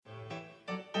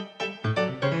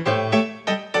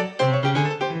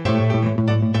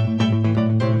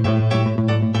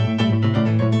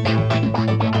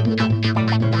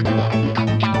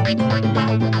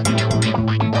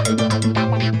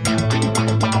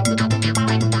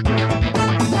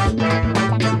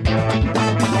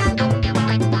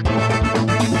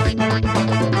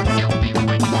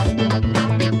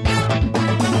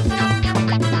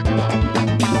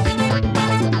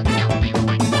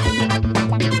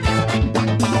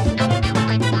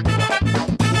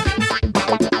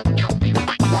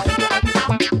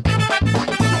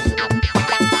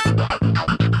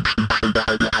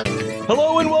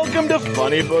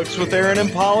Funny Books with Aaron and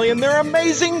Polly and their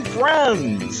amazing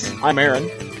friends. I'm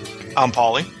Aaron. I'm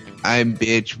Polly. I'm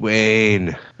Bitch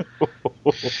Wayne.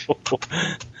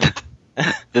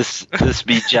 This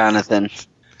be Jonathan.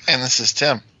 And this is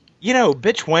Tim. You know,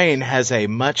 Bitch Wayne has a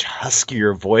much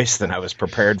huskier voice than I was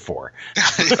prepared for.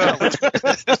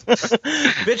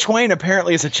 Bitch Wayne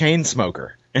apparently is a chain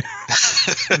smoker.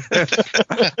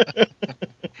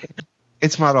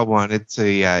 It's Model 1. It's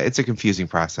a confusing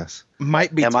process.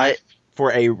 Might be time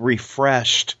for a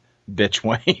refreshed Bitch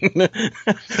Wayne.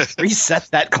 Reset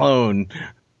that clone.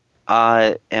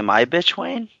 Am I Bitch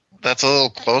Wayne? That's a little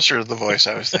closer to the voice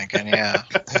I was thinking, yeah.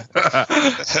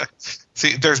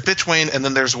 See, there's Bitch Wayne, and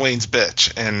then there's Wayne's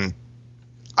Bitch, and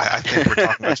I think we're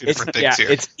talking about two different things here.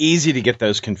 It's easy to get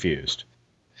those confused.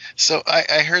 So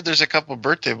I heard there's a couple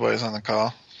birthday boys on the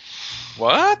call.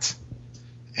 What?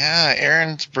 Yeah,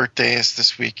 Aaron's birthday is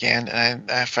this weekend, and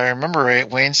if I remember right,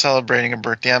 Wayne's celebrating a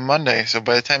birthday on Monday, so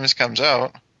by the time this comes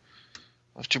out,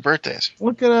 we'll have 2 birthdays.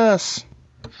 Look at us.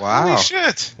 Wow. Holy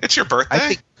shit. It's your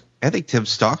birthday? I think Tim's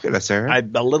stalking us,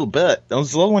 Aaron. A little bit. I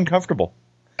was a little uncomfortable.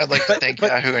 I'd like to thank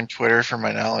Yahoo and Twitter for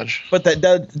my knowledge. But that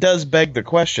does beg the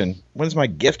question, when's my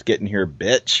gift getting here,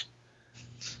 bitch?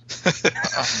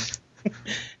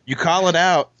 You call it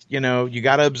out. You know, you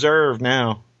got to observe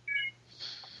now.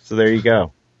 So there you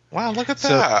go. Wow, look at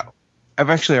that. I've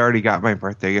actually already got my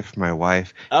birthday gift from my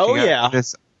wife. Oh,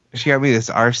 She got me this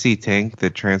RC tank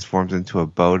that transforms into a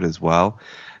boat as well.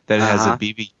 That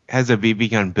has a BB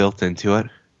gun built into it.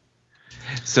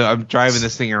 So I'm driving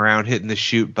this thing around, hitting the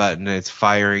shoot button, and it's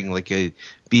firing like a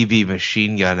BB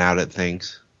machine gun out at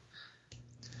things.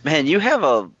 Man, you have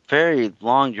a very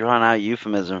long, drawn-out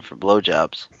euphemism for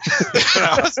blowjobs.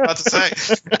 I was about to say,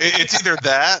 it's either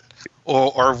that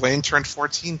or Wayne turned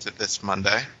 14 this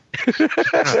Monday. I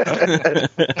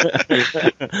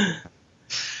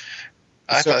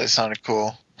thought it sounded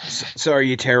cool. So are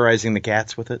you terrorizing the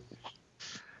cats with it?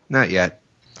 Not yet.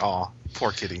 Aw,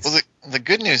 poor kitties. Well, the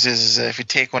good news is that if you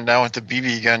take one down with the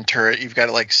BB gun turret, you've got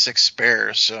like 6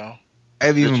 spares, so... I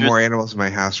have even more animals in my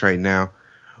house right now.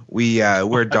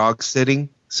 We're dog sitting,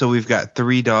 so we've got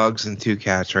 3 dogs and 2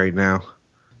 cats right now.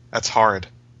 That's hard.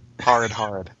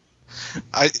 Hard.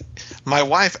 My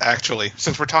wife, actually,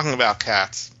 since we're talking about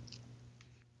cats,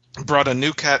 brought a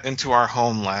new cat into our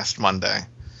home last Monday.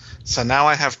 So now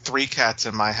I have 3 cats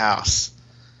in my house.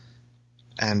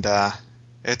 And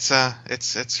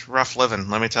it's rough living,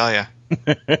 let me tell you.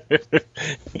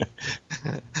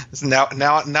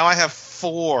 now I have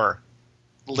 4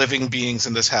 living beings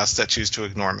in this house that choose to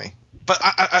ignore me. But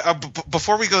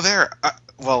before we go there,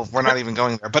 well, we're not even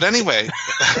going there. But anyway,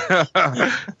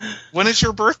 when is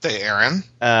your birthday, Aaron?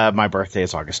 My birthday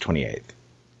is August 28th.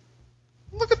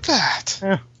 Look at that.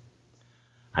 Yeah.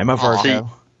 I'm a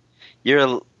Virgo.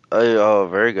 You're a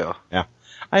Virgo. Yeah.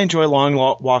 I enjoy long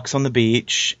walks on the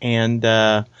beach and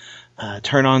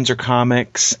turn-ons or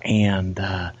comics and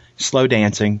slow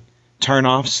dancing.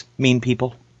 Turn-offs, mean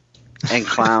people. And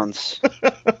clowns.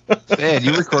 Man,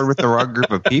 you record with the wrong group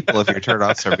of people if your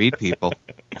turn-offs are mean people.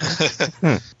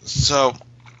 So,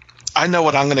 I know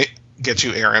what I'm going to get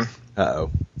you, Aaron.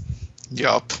 Uh-oh.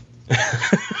 Yup.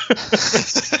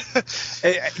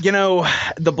 You know,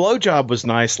 the blowjob was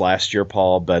nice last year,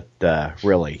 Paul, but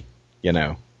really, you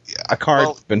know, a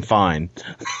card's been fine.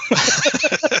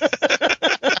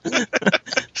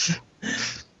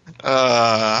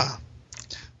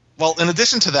 Well, in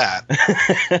addition to that,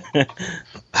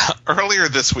 earlier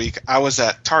this week I was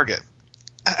at Target.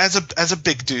 As a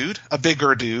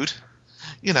bigger dude,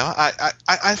 you know,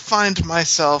 I find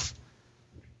myself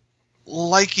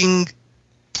liking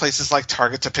places like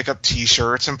Target to pick up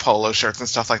T-shirts and polo shirts and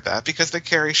stuff like that because they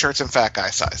carry shirts in fat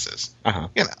guy sizes. Uh-huh.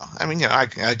 You know, I mean, you know, I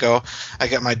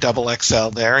get my double XL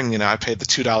there, and you know, I paid the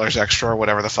 $2 extra or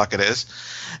whatever the fuck it is,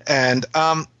 and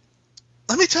let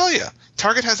me tell you,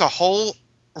 Target has a whole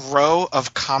row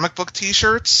of comic book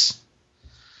T-shirts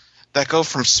that go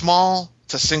from small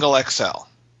to single XL.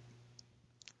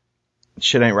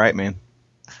 Shit ain't right, man.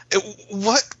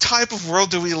 What type of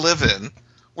world do we live in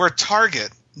where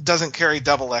Target doesn't carry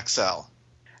double XL?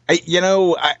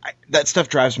 That stuff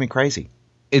drives me crazy.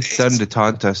 It's done to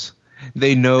taunt us.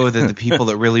 They know that the people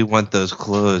that really want those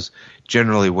clothes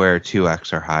generally wear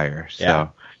 2X or higher. So yeah.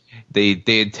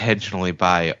 They intentionally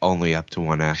buy only up to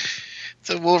 1X. It's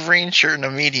a Wolverine shirt in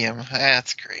a medium.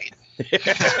 That's great.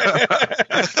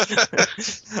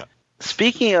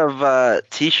 Speaking of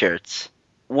T-shirts,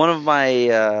 one of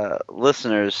my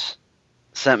listeners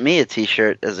sent me a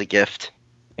T-shirt as a gift.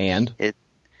 And?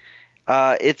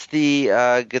 It's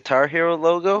the Guitar Hero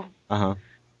logo.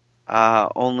 Uh-huh.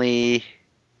 Only,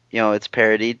 you know, it's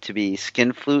parodied to be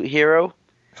Skin Flute Hero.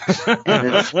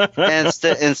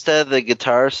 Instead of the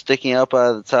guitar sticking up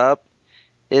out of the top,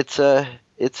 it's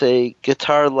a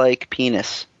guitar-like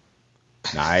penis.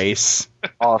 Nice.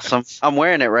 Awesome. I'm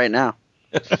wearing it right now.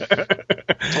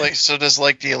 So does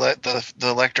the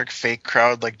electric fake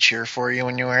crowd cheer for you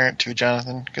when you wear it too,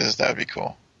 Jonathan? Because that would be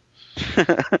cool.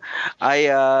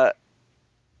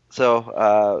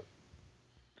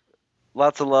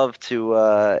 Lots of love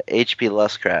to H.P.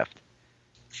 Lovecraft.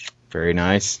 Very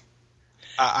nice.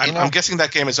 I'm guessing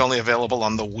that game is only available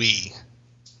on the Wii.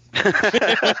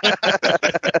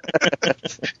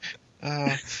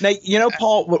 Now,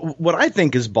 Paul, what I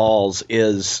think is balls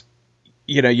is,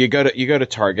 you go to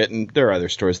Target, and there are other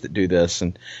stores that do this,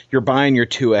 and you're buying your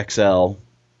 2XL,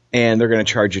 and they're going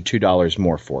to charge you $2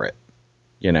 more for it,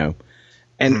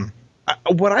 And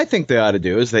what I think they ought to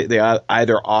do is they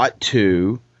either ought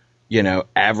to,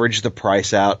 average the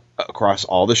price out across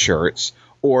all the shirts,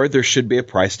 or there should be a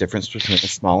price difference between a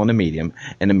small and a medium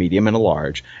and a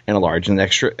large, and a large and an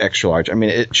extra large. I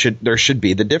mean, there should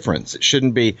be the difference. It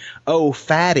shouldn't be, oh,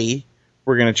 fatty,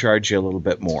 we're going to charge you a little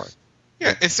bit more.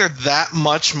 Yeah, is there that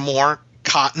much more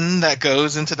cotton that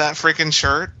goes into that freaking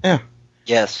shirt? Yeah.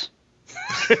 Yes.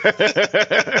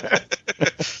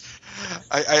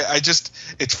 I just,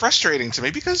 it's frustrating to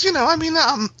me because,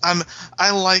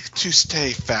 I like to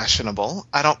stay fashionable.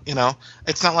 I don't,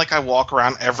 it's not like I walk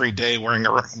around every day wearing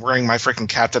my freaking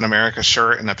Captain America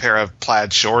shirt and a pair of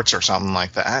plaid shorts or something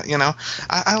like that.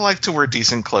 I like to wear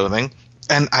decent clothing,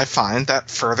 and I find that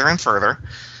further and further,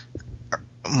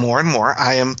 more and more,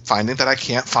 I am finding that I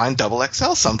can't find double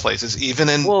XL some places, even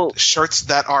in shirts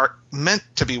that are meant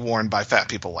to be worn by fat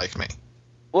people like me.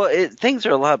 Well, things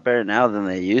are a lot better now than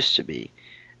they used to be.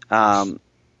 And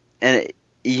it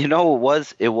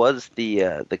was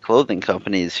the clothing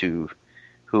companies who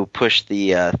pushed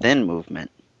the thin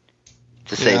movement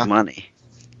to save money.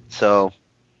 So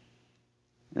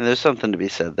there's something to be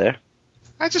said there.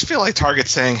 I just feel like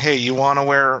Target's saying, "Hey, you want to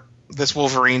wear this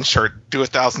Wolverine shirt? Do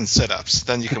 1,000 sit-ups,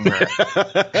 then you can wear it."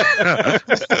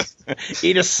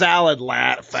 Eat a salad,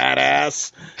 fat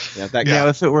ass. Yeah,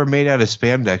 if it were made out of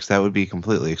spandex, that would be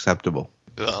completely acceptable.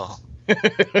 Ugh. But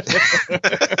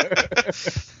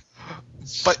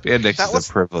spandex is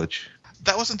a privilege.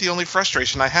 That wasn't the only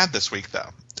frustration I had this week, though.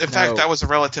 In fact, that was a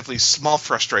relatively small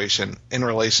frustration in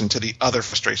relation to the other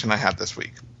frustration I had this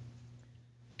week.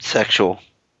 Sexual.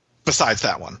 Besides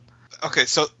that one. Okay,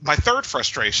 so my third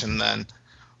frustration then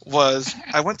was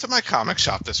I went to my comic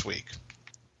shop this week,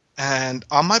 and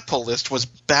on my pull list was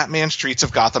Batman Streets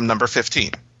of Gotham number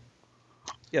 15.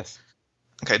 Yes.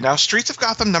 Okay, now Streets of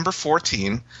Gotham number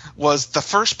 14 was the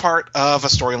first part of a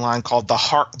storyline called the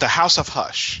House of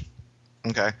Hush.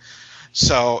 Okay,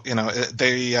 so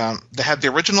they had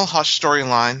the original Hush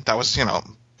storyline that was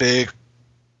big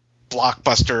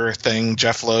blockbuster thing,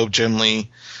 Jeff Loeb, Jim Lee.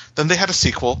 Then they had a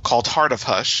sequel called Heart of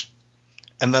Hush.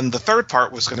 And then the third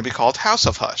part was going to be called House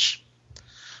of Hush.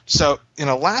 So,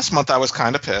 last month I was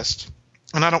kind of pissed,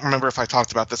 and I don't remember if I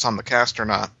talked about this on the cast or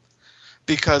not,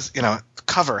 because,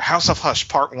 cover, House of Hush,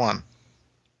 Part 1.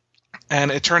 And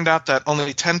it turned out that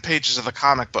only 10 pages of the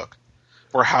comic book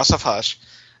were House of Hush,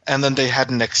 and then they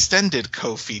had an extended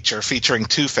co-feature featuring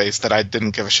Two-Face that I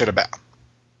didn't give a shit about.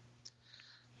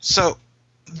 So,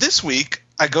 this week,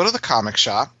 I go to the comic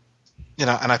shop, and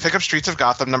I pick up Streets of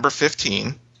Gotham number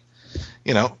 15,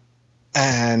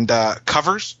 and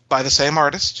covers by the same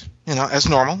artist, as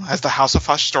normal, as the House of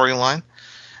Hush storyline.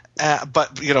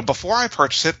 But, before I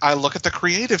purchase it, I look at the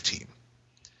creative team.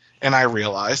 And I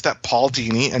realize that Paul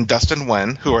Dini and Dustin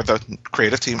Nguyen, who are the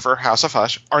creative team for House of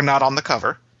Hush, are not on the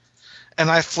cover. And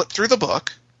I flip through the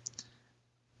book,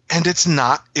 and it's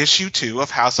not issue 2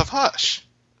 of House of Hush.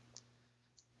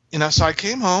 So I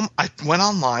came home, I went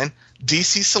online.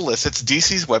 DC Solicits,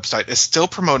 DC's website, is still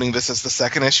promoting this as the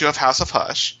second issue of House of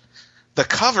Hush. The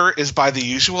cover is by the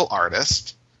usual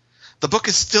artist. The book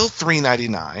is still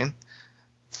 $3.99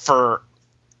 for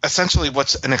essentially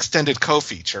what's an extended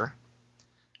co-feature.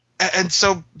 And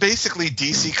so basically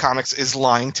DC Comics is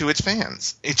lying to its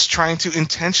fans. It's trying to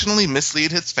intentionally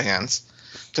mislead its fans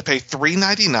to pay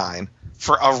 $3.99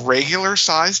 for a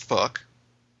regular-sized book.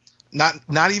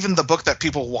 Not even the book that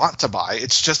people want to buy.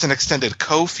 It's just an extended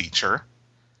co-feature,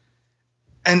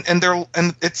 and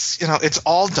it's it's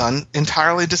all done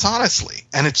entirely dishonestly,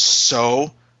 and it's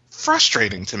so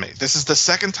frustrating to me. This is the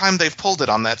second time they've pulled it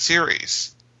on that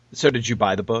series. So did you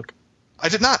buy the book? I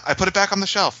did not. I put it back on the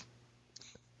shelf,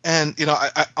 and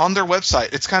I on their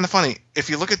website, it's kind of funny. If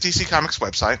you look at DC Comics'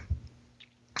 website,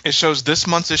 it shows this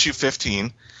month's issue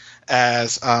 15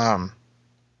 as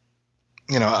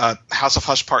House of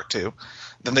Hush Part 2.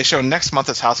 Then they show next month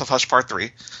as House of Hush Part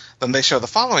 3. Then they show the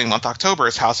following month, October,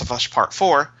 as House of Hush Part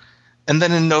 4. And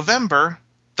then in November,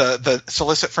 the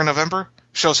solicit for November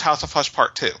shows House of Hush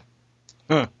Part 2.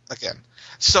 Again.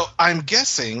 So I'm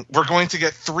guessing we're going to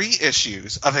get 3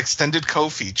 issues of extended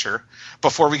co-feature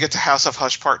before we get to House of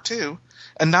Hush Part 2.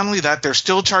 And not only that, they're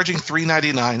still charging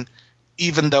 $3.99,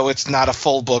 even though it's not a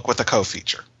full book with a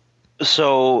co-feature.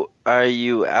 So are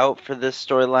you out for this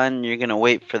storyline? You're going to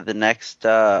wait for the next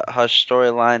Hush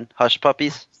storyline, Hush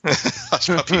Puppies? Hush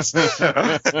Puppies.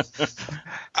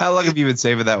 How long have you been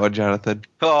saving that one, Jonathan?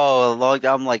 Oh, long.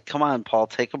 I'm like, come on, Paul,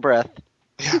 take a breath.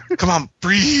 Yeah, come on,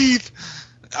 breathe.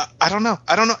 I don't know.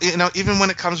 Even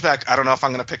when it comes back, I don't know if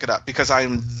I'm going to pick it up because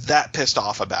I'm that pissed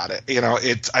off about it.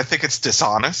 I think it's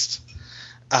dishonest.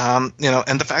 And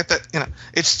the fact that,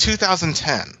 it's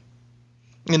 2010.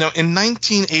 In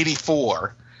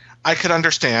 1984, I could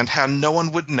understand how no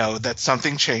one would know that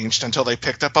something changed until they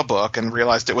picked up a book and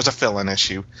realized it was a fill-in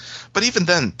issue. But even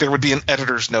then, there would be an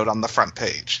editor's note on the front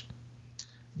page.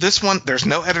 This one, there's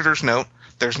no editor's note.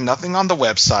 There's nothing on the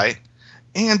website.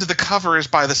 And the cover is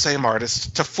by the same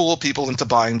artist to fool people into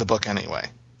buying the book anyway.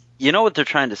 You know what they're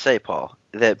trying to say, Paul?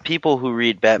 That people who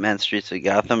read Batman Streets of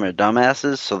Gotham are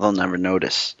dumbasses, so they'll never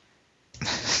notice.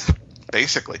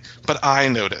 Basically. But I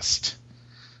noticed.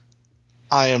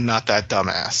 I am not that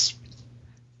dumbass.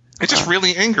 It just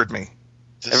really angered me.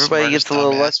 Everybody gets a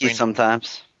little lucky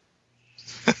sometimes.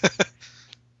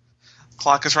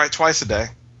 Clock is right twice a day.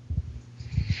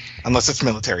 Unless it's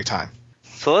military time.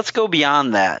 So let's go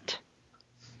beyond that.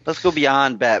 Let's go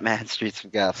beyond Batman Streets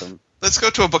of Gotham. Let's go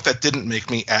to a book that didn't make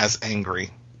me as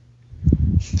angry.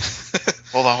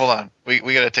 Hold on. We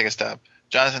got to take a step.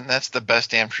 Jonathan, that's the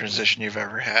best damn transition you've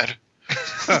ever had.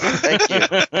 Thank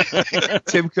you.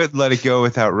 Tim couldn't let it go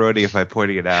without Rhodey by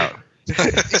pointing it out.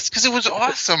 It's because it was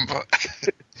awesome. But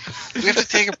we have to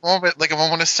take a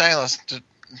moment of silence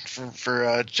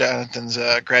for Jonathan's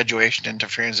graduation into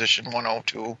Transition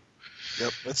 102.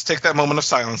 Yep. Let's take that moment of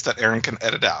silence that Aaron can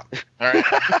edit out. All right,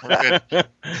 we're good.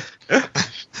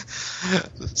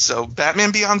 So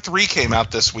Batman Beyond 3 came out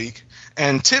this week,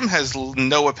 and Tim has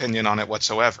no opinion on it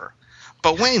whatsoever.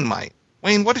 But Wayne might.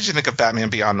 Wayne, what did you think of Batman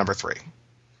Beyond number 3?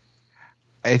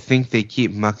 I think they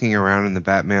keep mucking around in the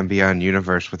Batman Beyond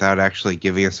universe without actually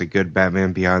giving us a good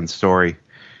Batman Beyond story.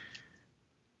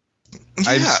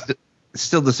 Yeah. I'm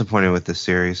still disappointed with this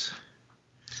series.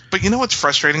 But you know what's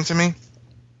frustrating to me?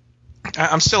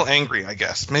 I'm still angry, I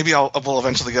guess. Maybe we'll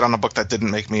eventually get on a book that didn't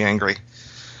make me angry.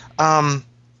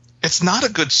 It's not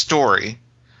a good story,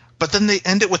 but then they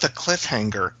end it with a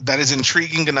cliffhanger that is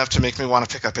intriguing enough to make me want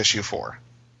to pick up issue 4.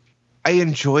 I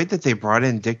enjoyed that they brought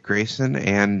in Dick Grayson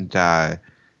and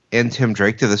Tim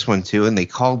Drake to this one too, and they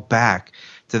called back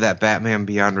to that Batman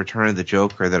Beyond Return of the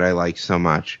Joker that I like so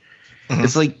much. Mm-hmm.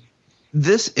 It's like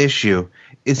this issue,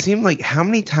 it seemed like how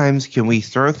many times can we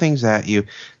throw things at you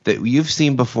that you've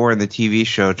seen before in the TV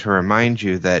show to remind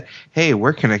you that, hey,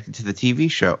 we're connected to the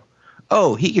TV show.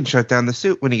 Oh, he can shut down the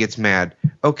suit when he gets mad.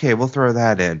 Okay, we'll throw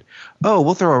that in. Oh,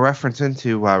 we'll throw a reference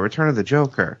into Return of the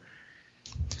Joker.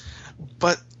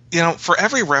 But, for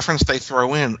every reference they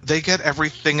throw in, they get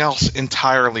everything else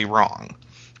entirely wrong.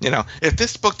 If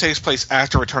this book takes place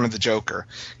after Return of the Joker,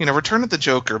 Return of the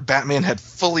Joker, Bruce Wayne had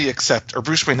fully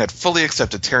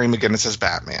accepted Terry McGinnis as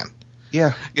Batman.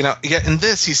 Yeah. Yet in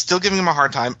this, he's still giving him a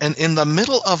hard time. And in the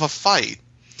middle of a fight,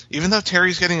 even though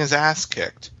Terry's getting his ass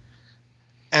kicked,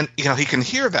 and, he can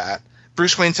hear that,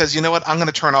 Bruce Wayne says, you know what, I'm going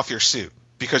to turn off your suit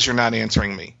because you're not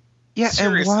answering me. Yeah,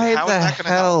 Seriously, and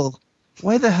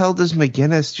why the hell does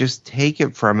McGinnis just take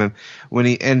it from him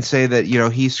and say that,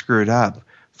 he screwed up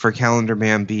for Calendar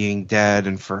Man being dead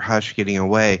and for Hush getting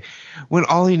away, when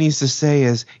all he needs to say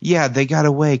is, yeah, they got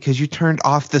away because you turned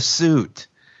off the suit.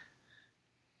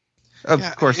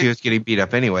 Of course, he was getting beat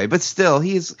up anyway, but still,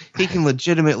 he can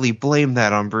legitimately blame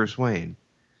that on Bruce Wayne.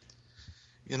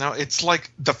 It's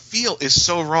like the feel is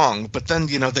so wrong, but then,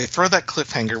 they throw that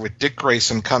cliffhanger with Dick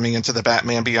Grayson coming into the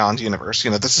Batman Beyond universe.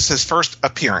 This is his first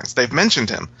appearance. They've mentioned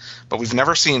him, but we've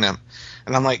never seen him.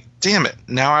 And I'm like, damn it,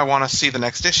 now I want to see the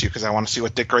next issue because I want to see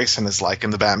what Dick Grayson is like in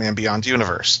the Batman Beyond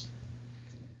universe.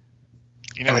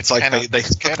 It's like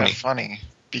it's kind of funny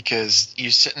because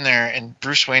you're sitting there and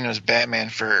Bruce Wayne was Batman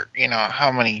for,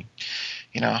 how many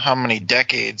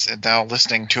decades, and now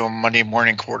listening to a Monday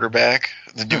morning quarterback,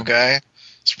 the new guy.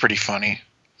 It's pretty funny.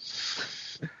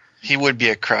 He would be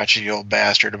a crotchety old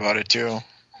bastard about it, too.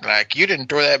 Like, you didn't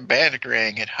throw that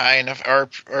batarang at high enough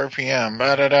RPM.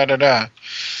 Da-da-da-da-da.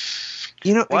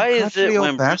 Why is it old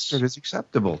when bastard is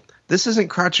acceptable? This isn't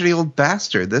crotchety old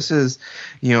bastard. This is,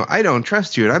 I don't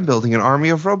trust you, and I'm building an army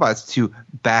of robots to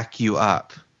back you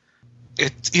up.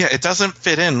 it doesn't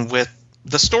fit in with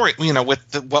the story,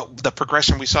 with the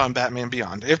progression we saw in Batman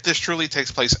Beyond. If this truly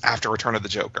takes place after Return of the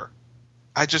Joker,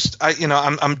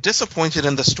 I'm disappointed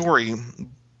in the story,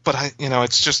 but I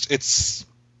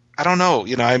don't know.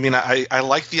 I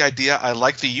like the idea, I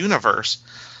like the universe,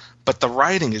 but the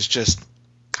writing is just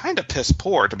kind of piss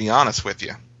poor, to be honest with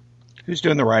you. Who's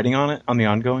doing the writing on it, on the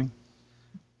ongoing?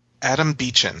 Adam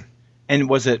Beechin. And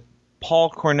was it Paul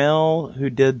Cornell who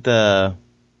did the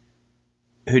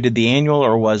annual,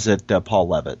 or was it Paul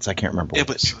Levitz? I can't remember. It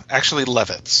was actually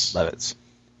Levitz. Levitz.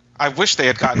 I wish they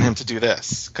had gotten him to do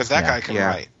this, because that guy can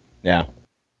write. Yeah.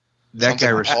 That guy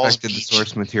respected the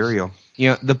source material.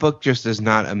 The book just is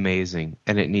not amazing,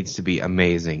 and it needs to be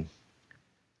amazing.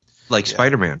 Like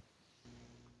Spider-Man.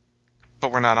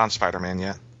 But we're not on Spider-Man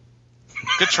yet.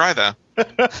 Good try, though.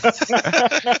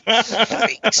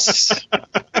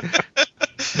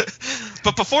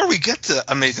 But before we get to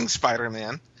Amazing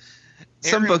Spider-Man,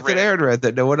 some book that Aaron read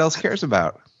that no one else cares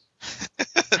about.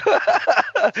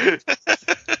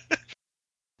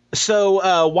 So,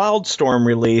 Wildstorm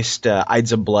released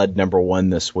Ides of Blood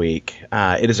 #1 this week.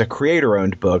 It is a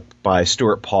creator-owned book by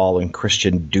Stuart Paul and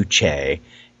Christian Duce.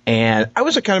 And I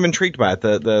was kind of intrigued by it.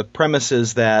 The premise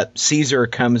is that Caesar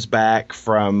comes back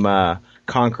from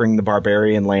conquering the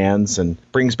barbarian lands and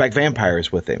brings back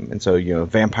vampires with him. And so,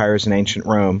 vampires in ancient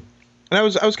Rome. And I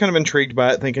was kind of intrigued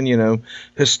by it, thinking,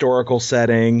 historical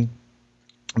setting,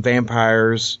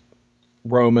 vampires,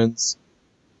 Romans.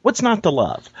 What's not to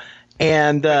love?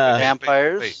 And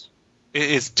vampires. Wait.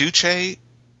 Is Duce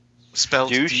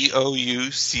spelled Douche?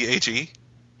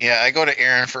 Yeah, I go to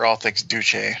Aaron for all things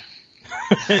Duce.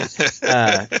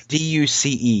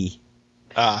 Duce.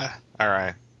 All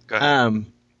right. Go ahead.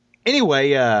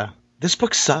 Anyway, this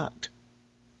book sucked.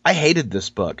 I hated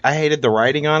this book. I hated the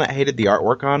writing on it. I hated the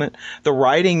artwork on it. The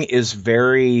writing is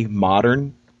very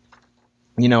modern.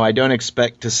 I don't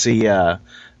expect to see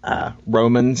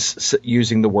Romans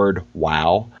using the word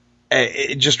 "wow."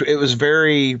 It was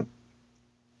very,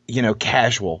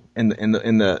 casual in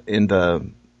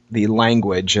the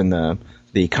language and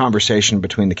the conversation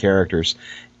between the characters.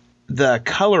 The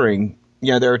coloring,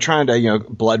 they were trying to,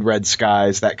 blood red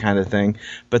skies, that kind of thing,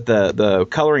 but the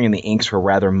coloring and the inks were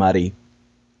rather muddy.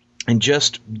 And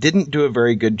just didn't do a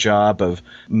very good job of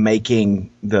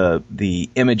making the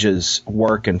images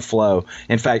work and flow.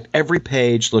 In fact, every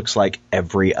page looks like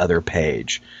every other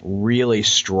page. Really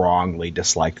strongly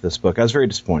disliked this book. I was very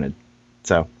disappointed.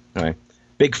 So, anyway,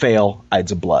 big fail,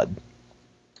 Ides of Blood.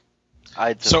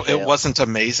 It wasn't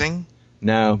amazing?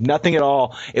 No, nothing at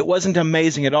all. It wasn't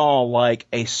amazing at all like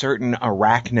a certain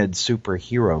arachnid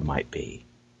superhero might be.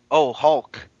 Oh,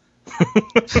 Hulk.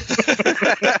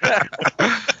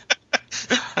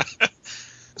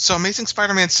 So Amazing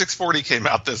Spider-Man 640 came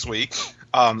out this week,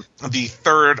 the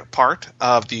third part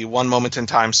of the One Moment in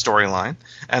Time storyline,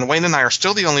 and Wayne and I are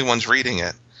still the only ones reading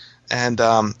it, and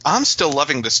I'm still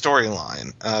loving the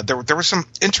storyline. There were some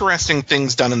interesting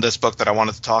things done in this book that I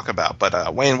wanted to talk about,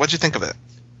 but Wayne, what'd you think of it?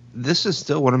 This is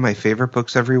still one of my favorite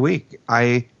books every week.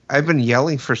 I've been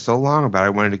yelling for so long about I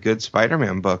wanted a good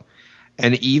Spider-Man book,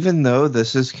 and even though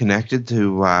this is connected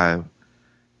to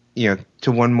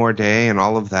to One More Day and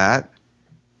all of that,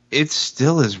 it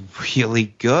still is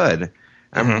really good.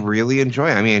 I'm really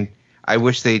enjoying it. I mean, I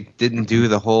wish they didn't do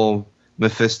the whole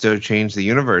Mephisto change the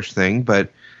universe thing,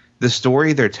 but the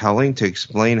story they're telling to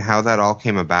explain how that all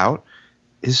came about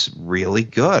is really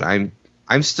good.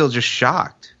 I'm still just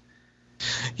shocked.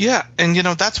 Yeah, and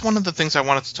that's one of the things I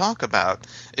wanted to talk about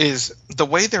is the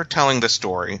way they're telling the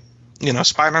story.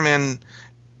 Spider-Man,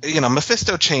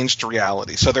 Mephisto changed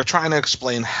reality, so they're trying to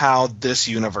explain how this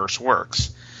universe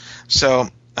works. So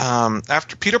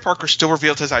after Peter Parker still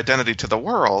revealed his identity to the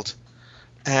world,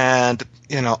 and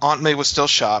Aunt May was still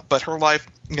shot, but her life,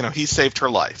 he saved her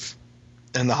life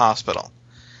in the hospital.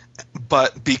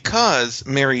 But because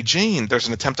Mary Jane, there's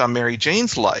an attempt on Mary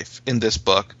Jane's life in this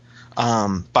book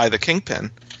by the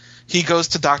Kingpin, he goes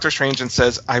to Doctor Strange and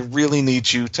says, I really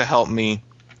need you to help me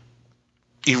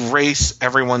erase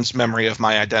everyone's memory of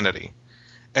my identity.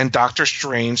 And Doctor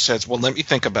Strange says, well, let me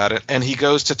think about it. And he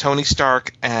goes to Tony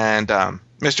Stark and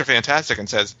Mr. Fantastic and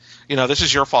says, this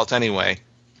is your fault anyway.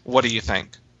 What do you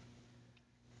think?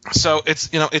 So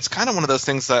it's kind of one of those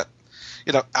things that,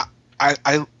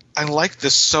 I like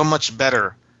this so much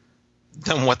better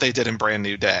than what they did in Brand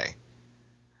New Day.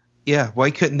 Yeah, why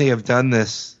couldn't they have done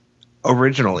this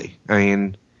originally? I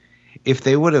mean, if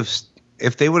they would have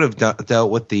dealt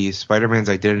with the Spider-Man's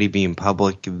identity being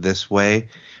public this way,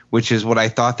 which is what I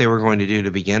thought they were going to do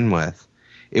to begin with,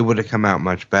 it would have come out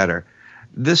much better.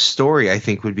 This story, I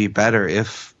think, would be better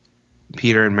if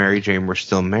Peter and Mary Jane were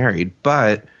still married,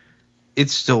 but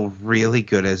it's still really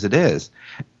good as it is.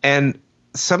 And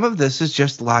some of this is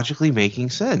just logically making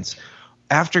sense.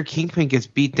 After Kingpin gets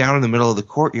beat down in the middle of the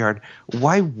courtyard,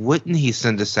 why wouldn't he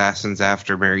send assassins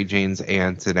after Mary Jane's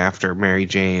aunt and after Mary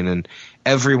Jane and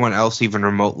everyone else even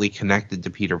remotely connected to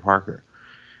Peter Parker?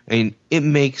 I mean, it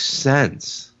makes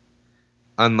sense,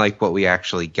 unlike what we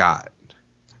actually got.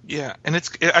 Yeah, and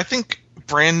I think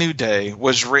Brand New Day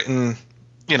was written,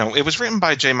 it was written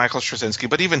by J. Michael Straczynski,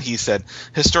 but even he said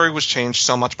his story was changed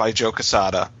so much by Joe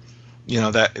Quesada,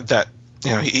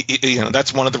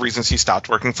 that's one of the reasons he stopped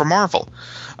working for Marvel.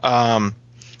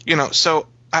 So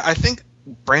I think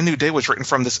Brand New Day was written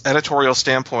from this editorial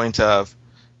standpoint of,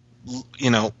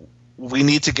 we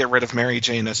need to get rid of Mary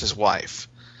Jane as his wife.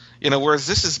 Whereas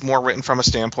this is more written from a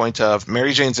standpoint of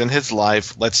Mary Jane's in his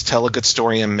life, let's tell a good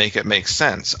story and make it make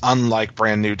sense, unlike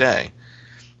Brand New Day.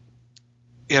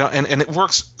 And it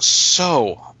works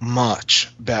so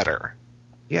much better.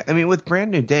 Yeah, I mean, with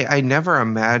Brand New Day, I never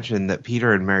imagined that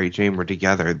Peter and Mary Jane were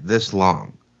together this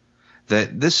long.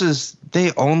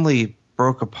 They only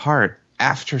broke apart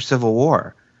after Civil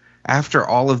War. After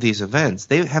all of these events,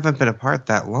 they haven't been apart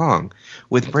that long.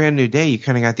 With Brand New Day, you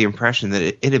kind of got the impression that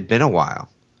it had been a while.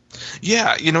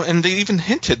 Yeah, and they even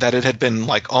hinted that it had been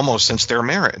like almost since their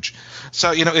marriage.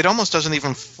 So, it almost doesn't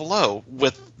even flow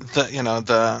with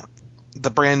the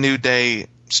Brand New Day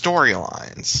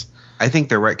storylines. I think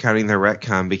they're retconning their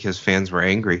retcon because fans were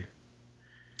angry.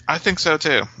 I think so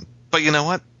too. But you know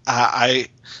what? I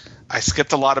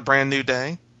skipped a lot of Brand New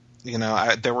Day.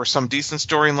 There were some decent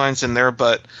storylines in there,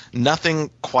 but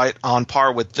nothing quite on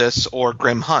par with this or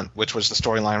Grim Hunt, which was the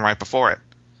storyline right before it.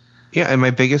 Yeah, and my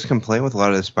biggest complaint with a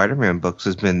lot of the Spider-Man books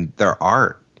has been their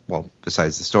art. Well,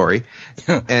 besides the story.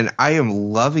 And I am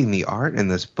loving the art in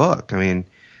this book. I mean,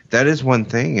 that is one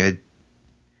thing.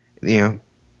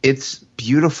 It's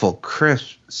beautiful,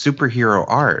 crisp, superhero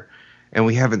art. And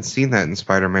we haven't seen that in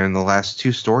Spider-Man in the last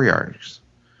 2 story arcs.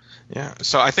 Yeah,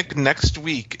 so I think next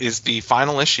week is the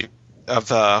final issue of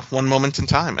the One Moment in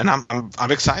Time, and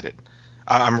I'm excited.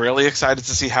 I'm really excited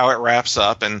to see how it wraps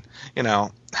up, and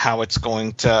how it's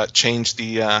going to change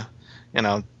the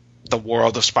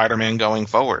world of Spider-Man going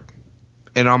forward.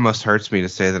 It almost hurts me to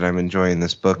say that I'm enjoying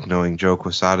this book knowing Joe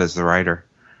Quesada is the writer.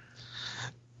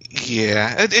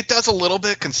 Yeah, it does a little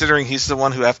bit, considering he's the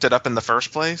one who effed it up in the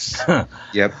first place.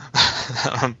 Yep.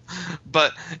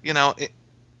 But,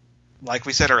 like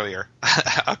we said earlier,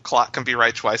 a clock can be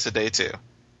right twice a day, too.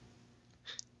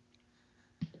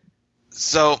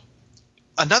 So,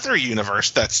 another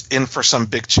universe that's in for some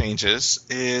big changes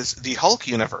is the Hulk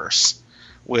universe,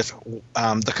 with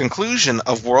the conclusion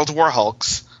of World War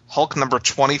Hulk's Hulk number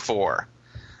 24.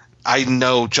 I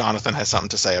know Jonathan has something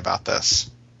to say about this.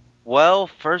 Well,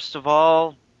 first of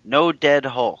all, no dead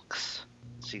Hulks.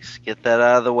 Let's get that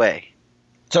out of the way.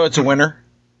 So it's a winner?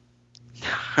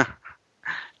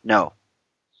 No.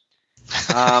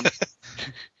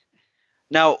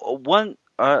 Now,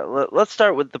 let's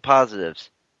start with the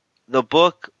positives. The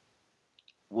book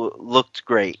looked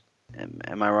great.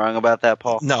 Am I wrong about that,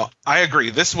 Paul? No, I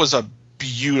agree. This was a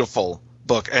beautiful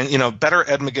book, and better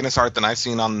Ed McGuinness art than I've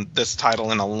seen on this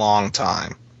title in a long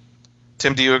time.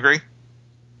 Tim, do you agree?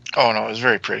 Oh no, it was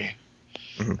very pretty.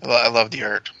 Mm-hmm. I love the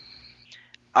art.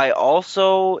 I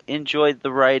also enjoyed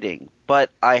the writing, but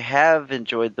I have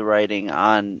enjoyed the writing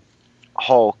on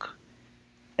Hulk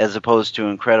as opposed to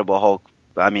Incredible Hulk.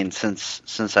 I mean,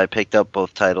 since I picked up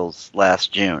both titles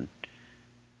last June,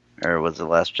 or was it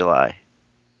last July?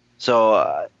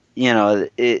 So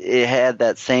it had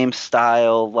that same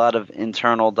style, a lot of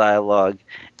internal dialogue,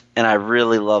 and I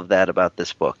really love that about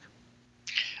this book.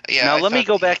 Yeah, now let me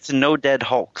go back to No Dead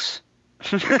Hulks.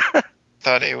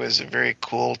 Thought it was very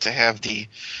cool to have the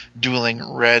dueling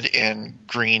red and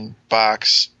green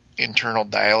box internal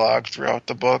dialogue throughout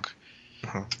the book,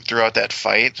 throughout that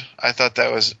fight. I thought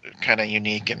that was kind of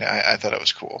unique, and I thought it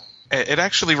was cool. It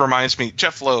actually reminds me,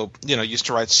 Jeff Loeb, used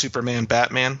to write Superman,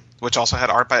 Batman, which also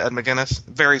had art by Ed McGuinness.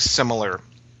 Very similar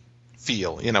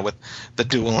feel, with the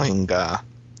dueling,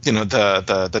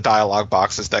 the dialogue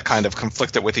boxes that kind of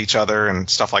conflicted with each other and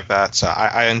stuff like that. So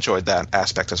I enjoyed that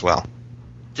aspect as well.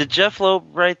 Did Jeff Loeb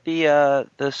write the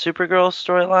Supergirl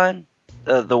storyline,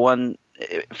 the one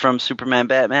from Superman,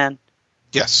 Batman?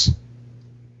 Yes.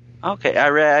 Okay,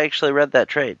 I actually read that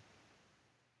trade.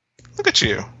 Look at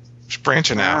you, just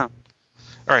branching out.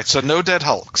 All right, so no dead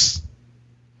Hulks.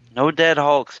 No dead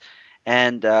Hulks,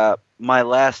 and my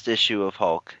last issue of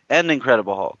Hulk and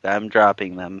Incredible Hulk. I'm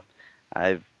dropping them.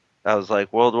 I was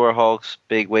like, World War Hulk's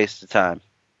big waste of time.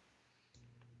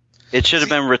 It should have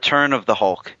been Return of the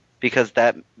Hulk, because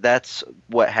that's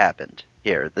what happened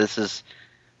here. This is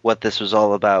what this was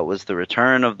all about, was the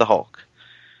return of the Hulk.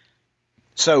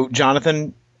 So,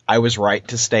 Jonathan, I was right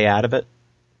to stay out of it?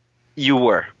 You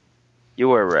were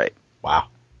right. Wow.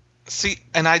 See,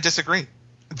 and I disagree.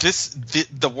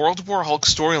 The World War Hulk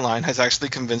storyline has actually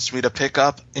convinced me to pick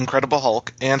up Incredible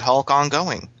Hulk and Hulk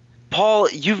Ongoing. Paul,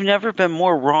 you've never been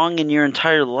more wrong in your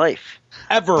entire life.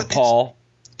 Ever, But Paul.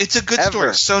 It's a good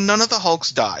story. So none of the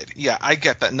Hulks died. Yeah, I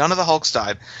get that. None of the Hulks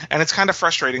died. And it's kind of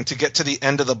frustrating to get to the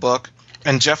end of the book,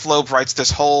 and Jeff Loeb writes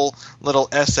this whole little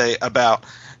essay about,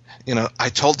 I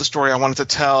told the story I wanted to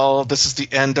tell. This is the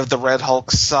end of the Red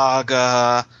Hulk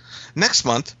saga. Next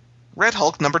month, Red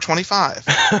Hulk number 25.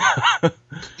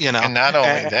 And not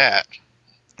only that.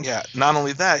 Yeah, not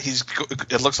only that,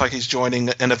 it looks like he's joining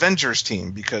an Avengers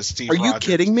team because Steve Are you Rogers-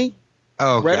 kidding me?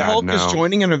 Oh, Red God, Hulk no. is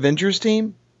joining an Avengers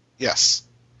team? Yes.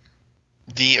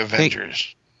 The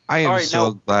Avengers. I am All right, so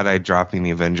now- glad I'm dropping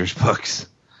the Avengers books.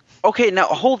 Okay, now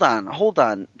hold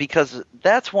on, because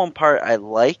that's one part I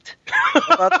liked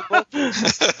about the book.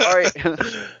 All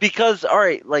right, because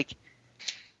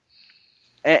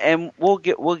and we'll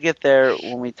get there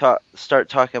when we start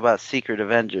talking about Secret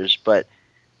Avengers, but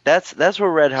that's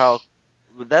where Red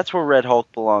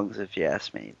Hulk belongs, if you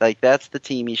ask me. Like, that's the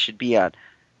team he should be on.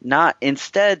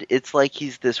 Instead, it's like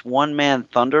he's this one-man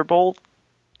Thunderbolt.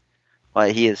 Well,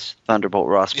 he is Thunderbolt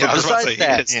Ross. Yeah, But I was about to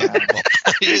besides say, he is Thunderbolt.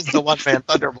 He is the one-man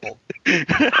Thunderbolt.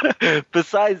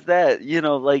 besides that,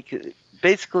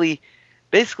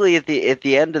 basically at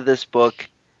the end of this book,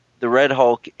 the Red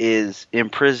Hulk is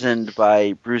imprisoned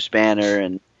by Bruce Banner,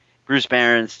 and Bruce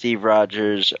Banner and Steve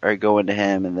Rogers are going to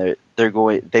him, and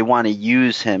they want to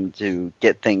use him to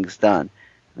get things done.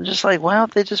 I'm just like, why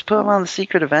don't they just put him on the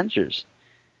Secret Avengers?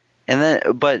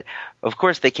 But of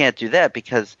course they can't do that,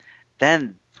 because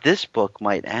then this book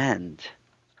might end.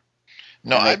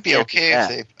 No, And they I'd be can't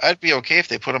okay do if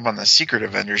they put him on the Secret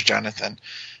Avengers, Jonathan.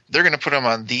 They're going to put him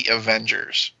on the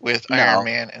Avengers with No. Iron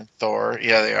Man and Thor.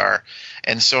 Yeah, they are.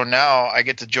 And so now I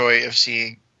get the joy of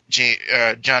seeing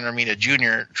John Romita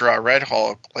Jr. draw Red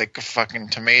Hulk like a fucking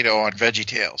tomato on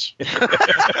VeggieTales.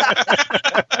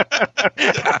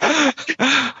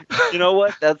 You know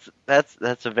what?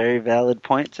 That's a very valid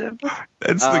point, Tim.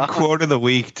 That's the quote of the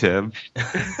week, Tim.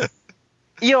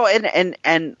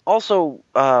 And also,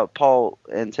 Paul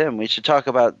and Tim, we should talk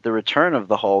about the return of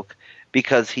the Hulk,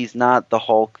 because he's not the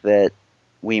Hulk that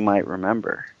we might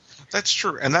remember. That's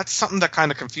true, and that's something that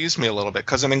kind of confused me a little bit,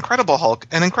 because an Incredible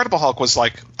Hulk was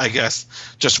like, I guess,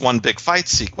 just one big fight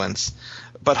sequence.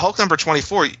 But Hulk number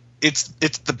 24, it's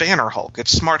the Banner Hulk.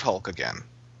 It's Smart Hulk again.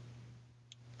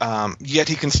 Yet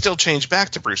he can still change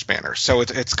back to Bruce Banner. So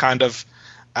it's kind of,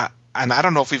 and I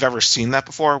don't know if we've ever seen that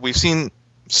before. We've seen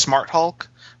Smart Hulk,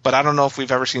 but I don't know if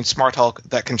we've ever seen Smart Hulk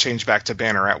that can change back to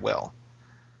Banner at will.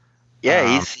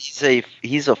 Yeah,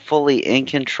 he's a fully in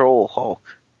control Hulk.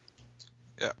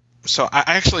 Yeah. So I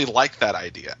actually like that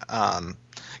idea. And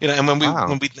when we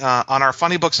on our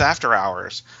Funny Books After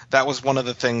Hours, that was one of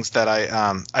the things that I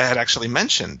had actually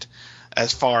mentioned,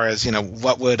 as far as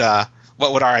what would our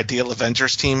ideal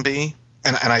Avengers team be.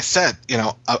 And I said,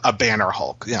 a Banner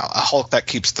Hulk, a Hulk that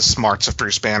keeps the smarts of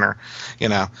Bruce Banner,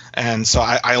 and so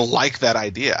I like that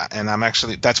idea, and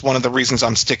that's one of the reasons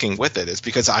I'm sticking with it, is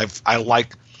because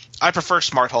I prefer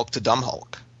Smart Hulk to Dumb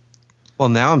Hulk. Well,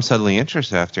 now I'm suddenly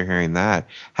interested after hearing that.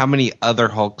 How many other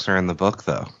Hulks are in the book,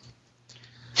 though?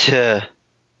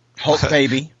 Hulk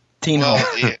baby. Teen Hulk.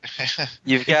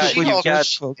 You've got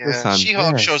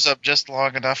She-Hulk shows up just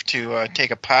long enough to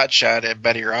take a pot shot at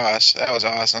Betty Ross. That was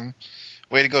awesome.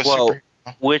 Way to go, Well,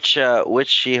 Super. which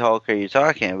She-Hulk are you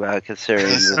talking about?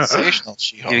 Considering Sensational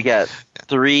She-Hulk. you've got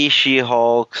 3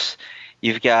 She-Hulks,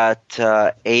 you've got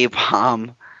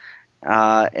A-Bomb,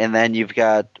 and then you've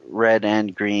got red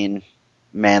and green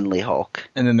Manly Hulk.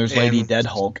 And then there's Lady Dead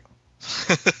Hulk.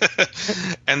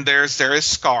 And there is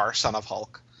Scar, son of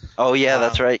Hulk. Oh yeah,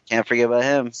 that's right. Can't forget about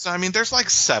him. So there's like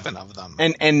 7 of them.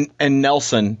 And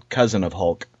Nelson, cousin of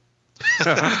Hulk.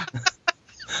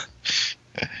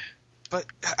 But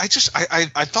I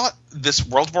thought this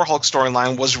World War Hulk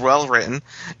storyline was well written,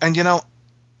 and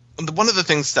one of the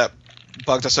things that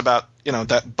bugs us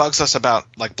about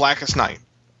like Blackest Night,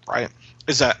 right,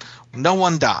 is that no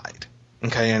one died.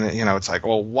 Okay, and it's like,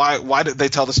 well, why did they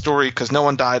tell the story? Because no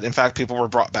one died. In fact, people were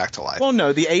brought back to life. Well,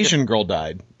 no, the Asian girl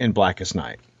died in Blackest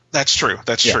Night. That's true.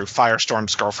 That's true.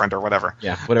 Firestorm's girlfriend or whatever.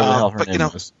 Yeah, whatever the hell her name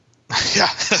was. Yeah.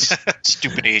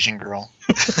 Stupid Asian girl.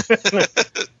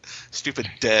 Stupid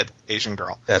dead Asian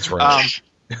girl. That's right.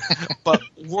 But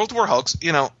World War Hulks,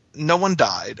 no one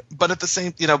died, but at the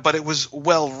same, but it was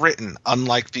well written,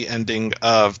 unlike the ending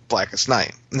of Blackest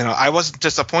Night. I wasn't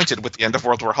disappointed with the end of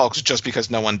World War Hulk just because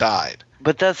no one died.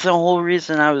 But that's the whole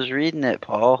reason I was reading it,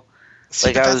 Paul.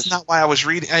 See, but that's not why I was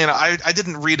reading. I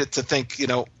didn't read it to think, they're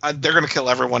going to kill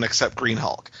everyone except Green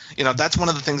Hulk. That's one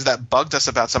of the things that bugged us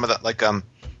about some of that,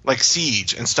 like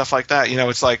Siege and stuff like that.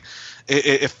 It's like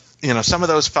if some of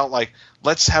those felt like,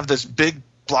 let's have this big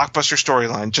blockbuster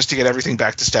storyline just to get everything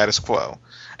back to status quo.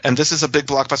 And this is a big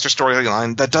blockbuster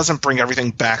storyline that doesn't bring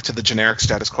everything back to the generic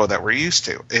status quo that we're used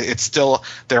to.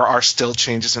 There are still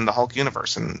changes in the Hulk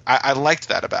universe, and I liked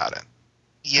that about it.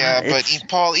 Yeah, but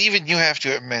Paul, even you have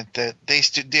to admit that they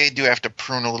do have to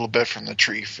prune a little bit from the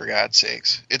tree, for God's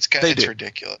sakes. It's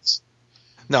ridiculous.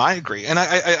 No, I agree, and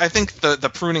I think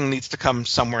the pruning needs to come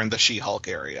somewhere in the She-Hulk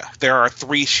area. There are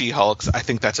 3 She-Hulks. I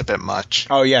think that's a bit much.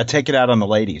 Oh yeah, take it out on the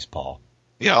ladies, Paul.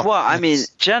 Yeah. Well, I mean,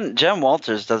 Jen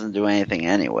Walters doesn't do anything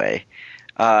anyway,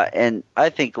 and I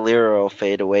think Lyra will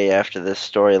fade away after this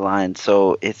storyline.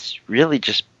 So it's really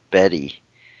just Betty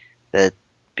that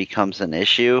becomes an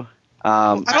issue.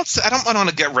 I don't want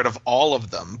to get rid of all of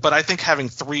them, but I think having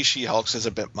 3 She-Hulks is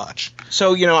a bit much.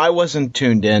 So, I wasn't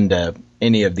tuned into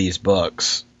any of these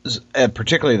books,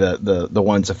 particularly the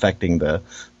ones affecting the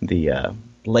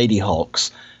Lady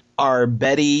Hulks. Are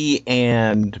Betty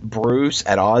and Bruce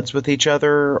at odds with each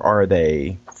other? Are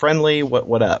they friendly?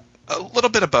 What up? A little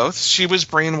bit of both. She was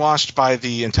brainwashed by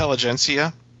the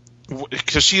intelligentsia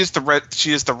because she is the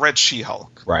red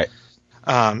She-Hulk. Right.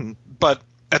 But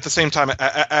at the same time,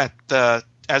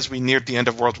 as we neared the end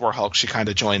of World War Hulk, she kind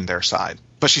of joined their side.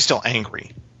 But she's still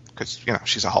angry because,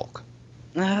 she's a Hulk.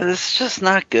 It's just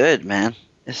not good, man.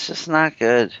 It's just not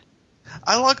good.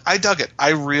 I dug it.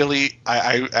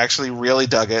 I actually really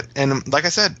dug it. And like I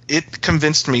said, it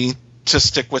convinced me to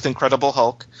stick with Incredible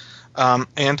Hulk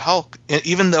and Hulk. And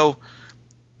even though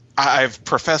I've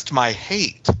professed my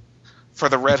hate for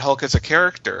the Red Hulk as a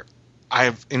character,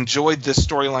 I've enjoyed this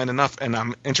storyline enough, and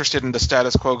I'm interested in the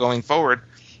status quo going forward,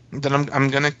 that I'm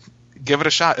going to give it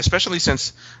a shot, especially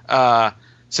since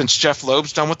Jeff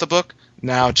Loeb's done with the book.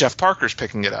 Now Jeff Parker's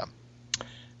picking it up.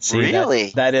 See,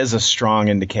 really? That is a strong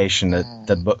indication that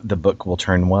the book will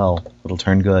turn well. It'll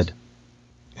turn good.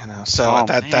 So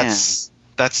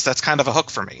that's kind of a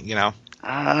hook for me,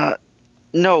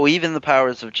 No, even the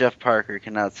powers of Jeff Parker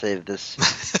cannot save this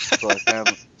book.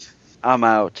 I'm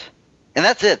out. And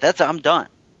that's it. I'm done.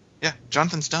 Yeah,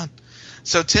 Jonathan's done.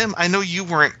 So, Tim, I know you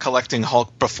weren't collecting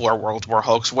Hulk before World War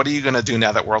Hulks. What are you going to do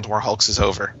now that World War Hulks is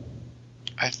over?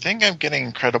 I think I'm getting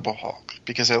Incredible Hulk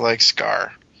because I like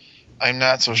Scar. I'm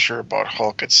not so sure about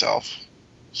Hulk itself.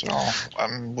 So,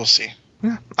 we'll see.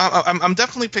 Yeah, I'm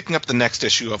definitely picking up the next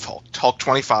issue of Hulk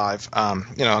 25. I'm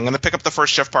going to pick up the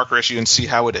first Jeff Parker issue and see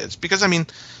how it is. Because,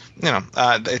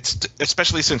 it's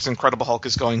especially since Incredible Hulk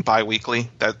is going bi-weekly.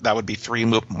 That would be 3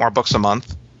 more books a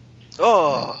month.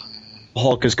 Oh,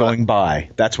 Hulk is going by.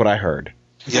 That's what I heard.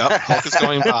 Yep, Hulk is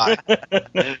going by.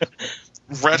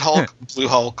 Red Hulk, Blue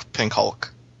Hulk, Pink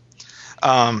Hulk.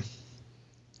 But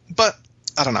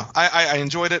I don't know. I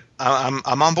enjoyed it.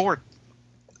 I'm on board.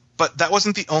 But that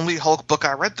wasn't the only Hulk book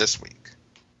I read this week.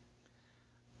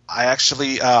 I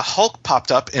actually Hulk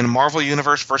popped up in Marvel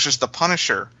Universe versus the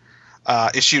Punisher.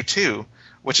 Issue 2,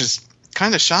 which is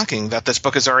kind of shocking that this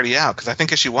book is already out because I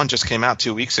think issue 1 just came out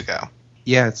 2 weeks ago.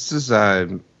 Yeah, this is.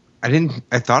 I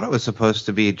thought it was supposed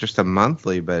to be just a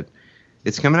monthly, but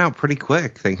it's coming out pretty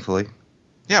quick, thankfully.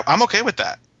 Yeah, I'm okay with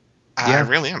that. Yeah. I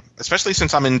really am, especially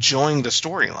since I'm enjoying the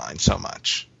storyline so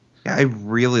much. Yeah, I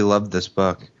really loved this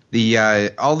book.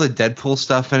 All the Deadpool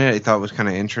stuff in it, I thought was kind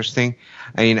of interesting.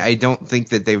 I mean, I don't think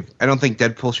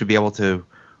Deadpool should be able to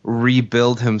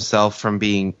rebuild himself from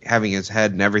having his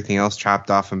head and everything else chopped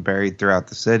off and buried throughout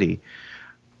the city,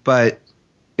 but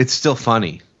it's still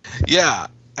funny. Yeah,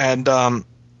 and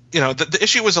the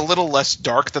issue was a little less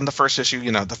dark than the first issue.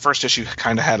 The first issue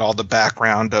kind of had all the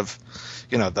background of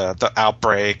the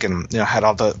outbreak and had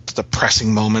all the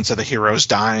depressing moments of the heroes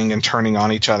dying and turning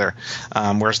on each other,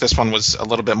 whereas this one was a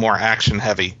little bit more action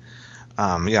heavy,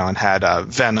 and had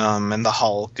Venom and the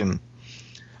Hulk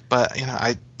but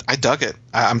I dug it.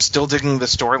 I'm still digging the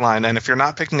storyline, and if you're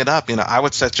not picking it up, I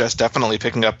would suggest definitely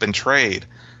picking up in trade.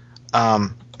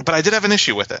 But I did have an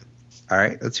issue with it. All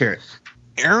right, let's hear it.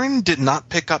 Aaron did not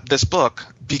pick up this book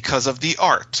because of the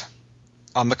art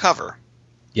on the cover.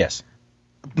 Yes.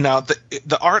 Now,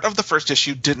 the art of the first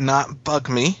issue did not bug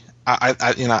me. I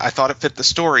thought it fit the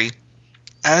story.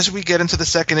 As we get into the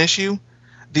second issue,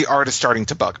 the art is starting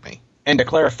to bug me. And to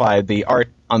clarify, the art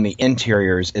on the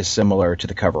interiors is similar to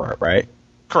the cover art, right?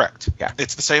 Correct. Yeah.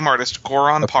 It's the same artist,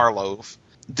 Goran Parlov.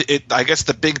 I guess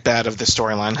the big bad of this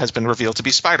storyline has been revealed to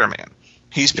be Spider-Man.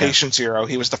 He's patient zero.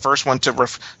 He was the first one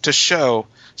to show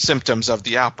symptoms of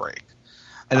the outbreak.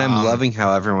 And I'm loving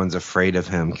how everyone's afraid of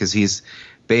him because he's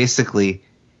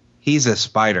a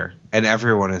spider and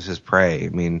everyone is his prey. I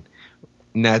mean,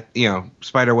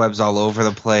 spider webs all over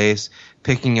the place,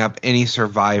 picking up any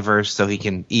survivors so he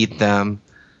can eat them.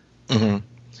 Mm-hmm.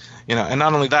 And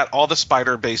not only that, all the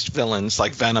spider-based villains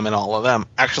like Venom and all of them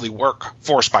actually work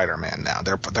for Spider-Man now.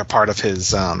 They're part of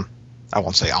his I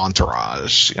won't say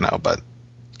entourage, but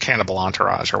cannibal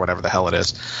entourage or whatever the hell it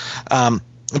is.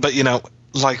 But you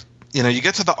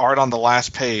get to the art on the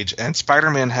last page, and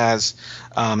Spider-Man has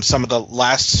some of the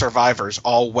last survivors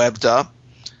all webbed up,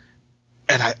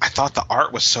 and I thought the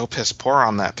art was so piss poor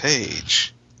on that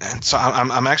page, and so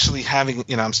I'm actually having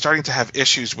I'm starting to have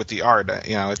issues with the art.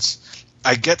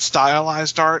 I get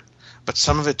stylized art, but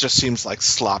some of it just seems like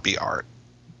sloppy art.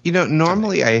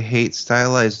 Normally I hate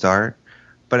stylized art,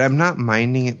 but I'm not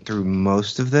minding it through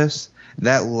most of this.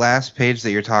 That last page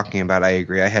that you're talking about, I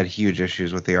agree. I had huge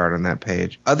issues with the art on that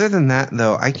page. Other than that,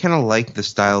 though, I kind of like the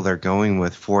style they're going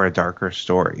with for a darker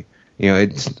story.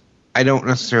 I don't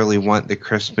necessarily want the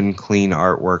crisp and clean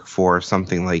artwork for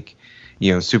something like,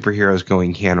 superheroes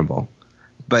going cannibal.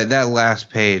 But that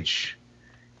last page,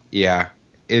 yeah,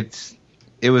 it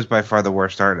was by far the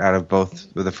worst art out of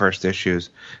both of the first issues,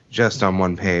 just on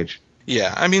one page.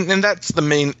 Yeah, I mean, and that's the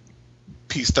main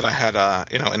piece that I had,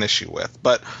 an issue with.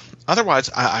 But otherwise,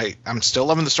 I'm still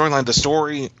loving the storyline. The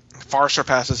story far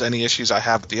surpasses any issues I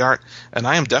have with the art, and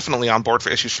I am definitely on board for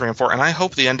issues 3 and 4, and I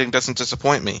hope the ending doesn't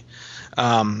disappoint me.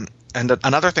 And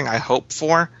another thing I hope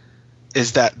for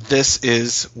is that this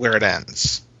is where it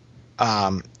ends.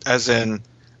 As in,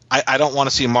 I don't want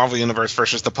to see Marvel Universe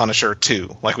versus the Punisher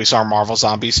 2, like we saw Marvel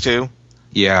Zombies 2.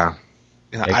 Yeah.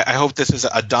 I hope this is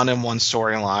a done-in-one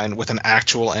storyline with an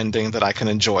actual ending that I can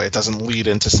enjoy. It doesn't lead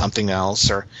into something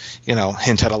else or,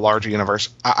 hint at a larger universe.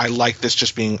 I like this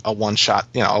just being a one-shot,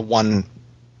 a one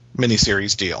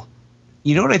miniseries deal.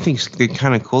 You know what I think is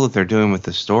kind of cool that they're doing with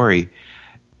the story?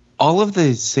 All of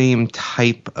the same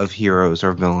type of heroes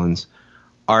or villains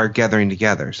are gathering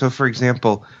together. So, for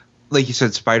example, like you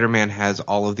said, Spider-Man has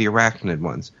all of the arachnid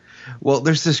ones. Well,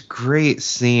 there's this great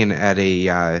scene at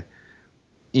a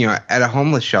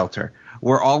homeless shelter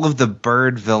where all of the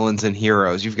bird villains and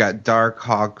heroes, you've got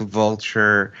Darkhawk,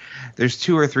 Vulture, there's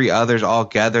 2 or 3 others all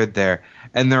gathered there,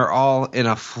 and they're all in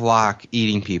a flock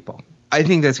eating people. I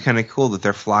think that's kind of cool that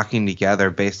they're flocking together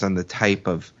based on the type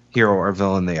of hero or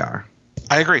villain they are.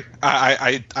 I agree.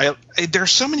 I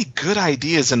there's so many good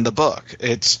ideas in the book.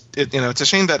 It's a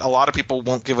shame that a lot of people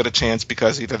won't give it a chance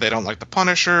because either they don't like the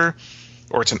Punisher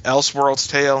or it's an Elseworlds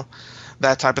tale,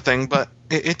 that type of thing. But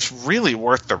it's really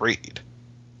worth the read.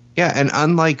 Yeah, and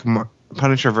unlike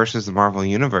Punisher versus the Marvel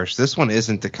Universe, this one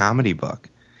isn't a comedy book.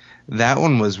 That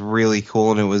one was really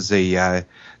cool, and it was there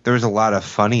was a lot of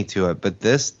funny to it. But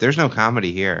there's no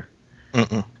comedy here.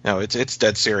 No, it's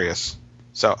dead serious.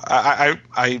 So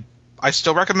I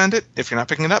still recommend it. If you're not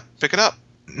picking it up, pick it up.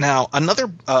 Now,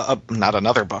 not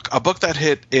another book. A book that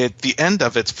hit at the end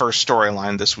of its first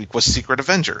storyline this week was Secret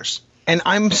Avengers. And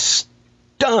I'm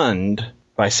stunned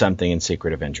by something in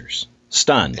Secret Avengers.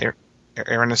 Stunned.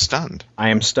 Aaron is stunned. I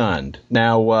am stunned.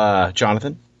 Now,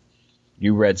 Jonathan,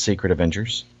 you read Secret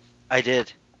Avengers. I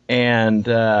did. And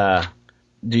do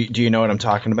you know what I'm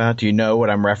talking about? Do you know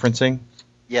what I'm referencing?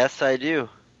 Yes, I do.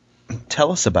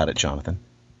 Tell us about it, Jonathan.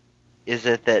 Is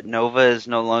it that Nova is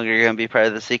no longer going to be part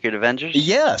of the Secret Avengers?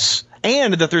 Yes,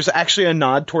 and that there's actually a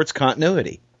nod towards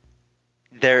continuity.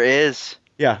 There is.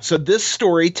 Yeah, so this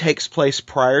story takes place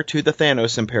prior to the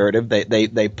Thanos imperative.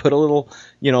 They put a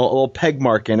little peg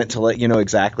mark in it to let you know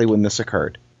exactly when this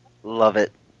occurred. Love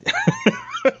it.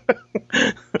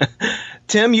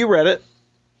 Tim, you read it.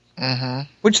 Mm-hmm.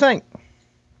 What'd you think?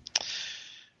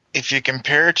 If you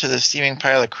compare it to the steaming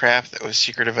pile of crap that was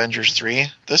Secret Avengers 3,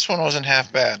 this one wasn't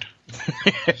half bad.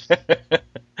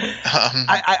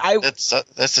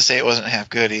 That's to say it wasn't half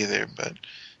good either, but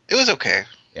it was okay.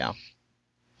 Yeah.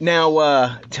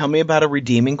 Now, tell me about a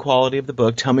redeeming quality of the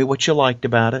book. Tell me what you liked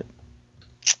about it.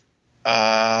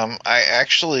 I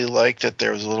actually liked that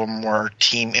there was a little more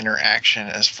team interaction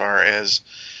as far as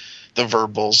the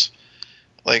verbals.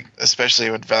 Like, especially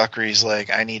when Valkyrie's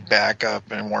like, I need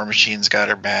backup, and War Machine's got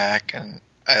her back, and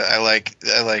I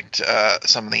liked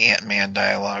some of the Ant-Man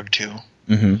dialogue too.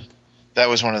 Mm-hmm. That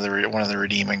was one of the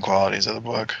redeeming qualities of the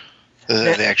book.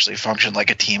 They actually functioned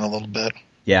like a team a little bit.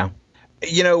 Yeah.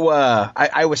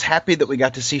 I was happy that we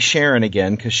got to see Sharon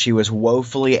again because she was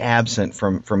woefully absent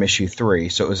from issue 3,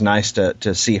 so it was nice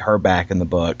to see her back in the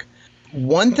book.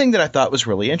 One thing that I thought was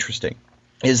really interesting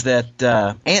is that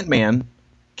Ant-Man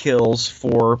kills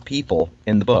 4 people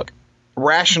in the book.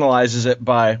 Rationalizes it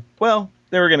by, well,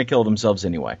 they were going to kill themselves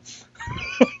anyway.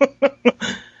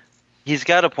 He's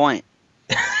got a point.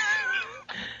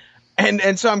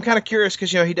 And so I'm kind of curious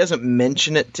because, he doesn't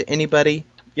mention it to anybody,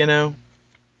 he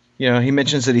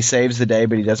mentions that he saves the day,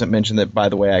 but he doesn't mention that, by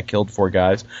the way, I killed 4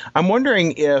 guys. I'm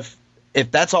wondering if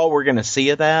that's all we're going to see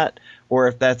of that, or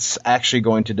if that's actually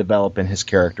going to develop in his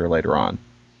character later on.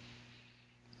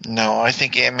 No, I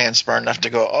think Ant-Man's smart enough to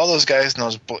go, all those guys in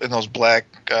those black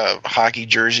hockey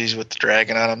jerseys with the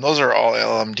dragon on them, those are all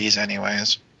LMDs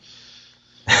anyways.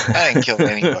 I didn't kill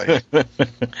anybody.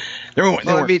 There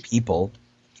weren't people.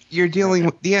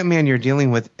 The Ant-Man you're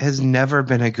dealing with has never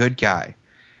been a good guy.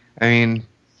 I mean,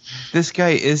 this guy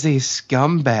is a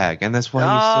scumbag, and that's why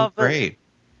he's so great.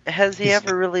 Has he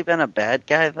ever really been a bad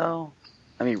guy, though?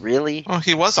 I mean, really? Well,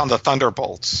 he was on the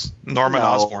Thunderbolts. Norman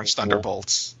Osborn's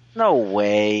Thunderbolts. No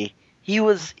way. He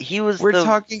was. We're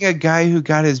talking a guy who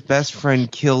got his best friend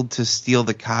killed to steal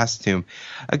the costume.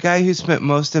 A guy who spent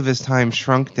most of his time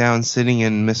shrunk down sitting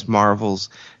in Miss Marvel's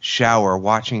shower,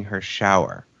 watching her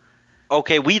shower.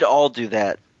 Okay, we'd all do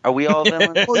that. Are we all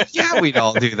villains? Well, yeah, we'd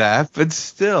all do that, but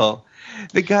still.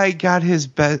 The guy got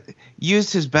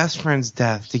used his best friend's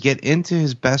death to get into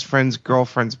his best friend's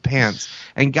girlfriend's pants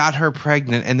and got her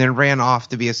pregnant and then ran off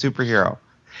to be a superhero.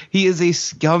 He is a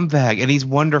scumbag, and he's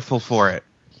wonderful for it.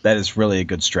 That is really a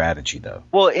good strategy, though.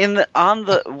 Well,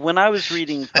 when I was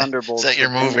reading Thunderbolts, is that your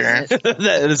move, Aaron?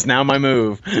 That is now my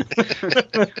move.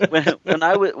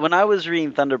 when I was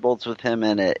reading Thunderbolts with him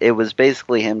in it, it was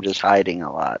basically him just hiding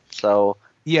a lot. So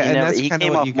yeah, he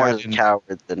came off more as a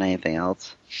coward than anything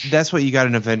else. That's what you got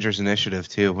in Avengers Initiative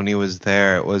too. When he was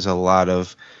there, it was a lot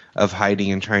of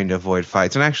hiding and trying to avoid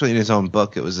fights. And actually, in his own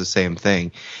book, it was the same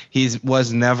thing. He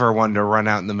was never one to run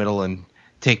out in the middle and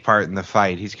take part in the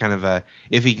fight. He's kind of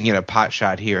if he can get a pot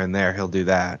shot here and there, he'll do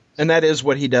that. And that is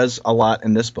what he does a lot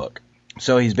in this book.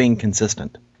 So he's being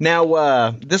consistent. Now,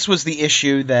 this was the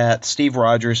issue that Steve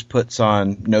Rogers puts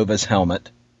on Nova's helmet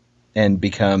and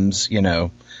becomes,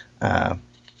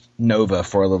 Nova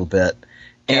for a little bit.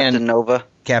 Captain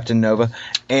Nova.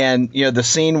 And, the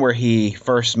scene where he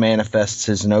first manifests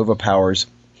his Nova powers,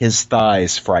 his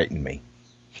thighs frighten me.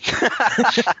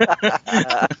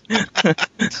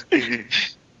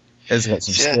 It's got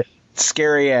some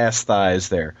scary ass thighs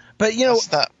there. But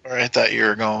that's not where I thought you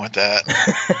were going with that.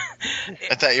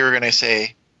 I thought you were going to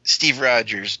say Steve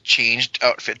Rogers changed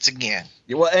outfits again.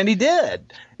 Well, and he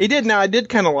did. Now I did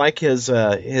kind of like his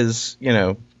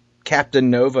Captain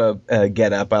Nova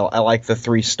get up. I like the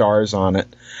 3 stars on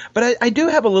it. But I do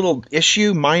have a little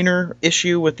minor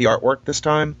issue with the artwork this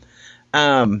time.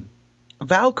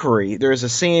 Valkyrie, there's a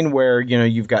scene where,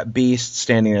 you've got Beast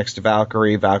standing next to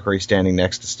Valkyrie standing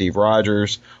next to Steve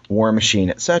Rogers, War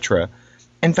Machine, etc.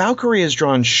 And Valkyrie is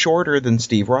drawn shorter than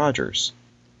Steve Rogers.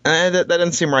 And that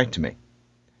doesn't seem right to me.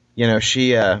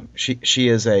 She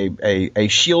is a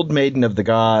shield maiden of the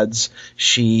gods.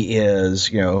 She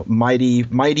is, mighty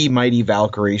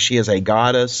Valkyrie. She is a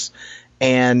goddess.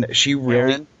 And she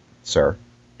really... Aaron, Sir?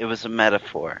 It was a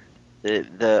metaphor.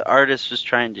 The artist was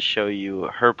trying to show you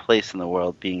her place in the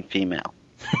world being female.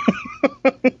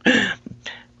 I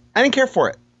didn't care for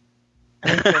it.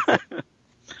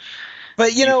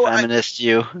 But, feminist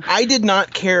I did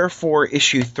not care for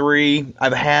issue 3.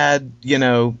 I've had,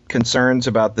 concerns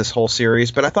about this whole series,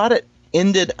 but I thought it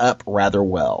ended up rather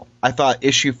well. I thought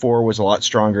issue 4 was a lot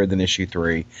stronger than issue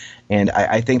 3, and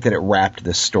I think that it wrapped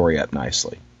this story up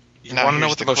nicely. You want to know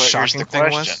what the most shocking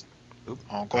thing was?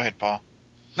 Oh, go ahead, Paul.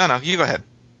 No, you go ahead.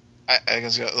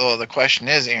 The question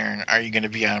is, Aaron, are you going to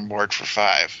be on board for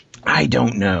 5? I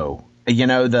don't know.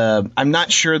 I'm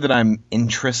not sure that I'm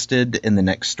interested in the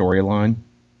next storyline.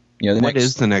 What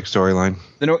is the next storyline?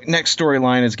 The next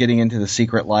storyline is getting into the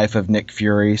secret life of Nick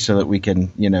Fury so that we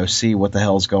can, see what the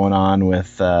hell's going on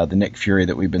with the Nick Fury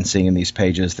that we've been seeing in these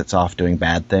pages that's off doing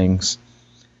bad things.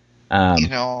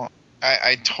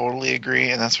 I totally agree,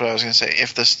 and that's what I was going to say.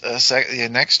 If the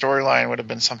next storyline would have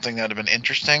been something that would have been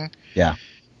interesting, yeah,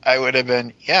 I would have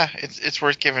been, it's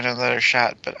worth giving another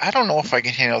shot. But I don't know if I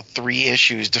can handle 3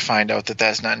 issues to find out that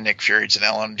that's not Nick Fury, it's an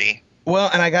LMD.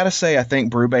 Well, and I got to say, I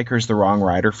think Brubaker's the wrong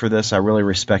writer for this. I really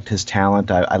respect his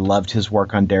talent. I loved his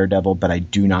work on Daredevil, but I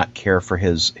do not care for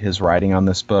his writing on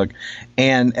this book.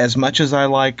 And as much as I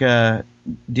like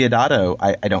Deodato,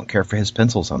 I don't care for his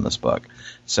pencils on this book.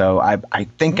 So I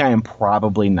think I am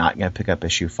probably not going to pick up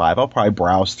issue 5. I'll probably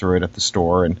browse through it at the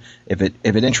store, and if it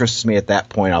interests me at that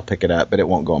point, I'll pick it up, but it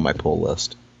won't go on my pull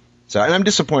list. So, and I'm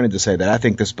disappointed to say that. I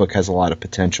think this book has a lot of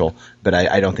potential, but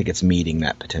I don't think it's meeting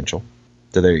that potential.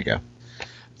 So there you go.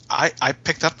 I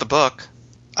picked up the book.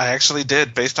 I actually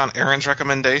did, based on Aaron's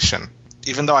recommendation.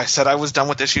 Even though I said I was done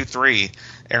with issue 3,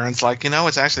 Aaron's like,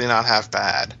 it's actually not half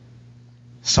bad.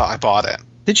 So I bought it.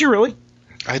 Did you really?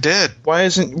 I did. Why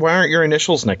aren't your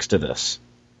initials next to this?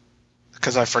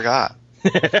 Because I forgot.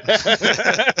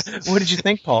 What did you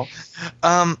think, Paul?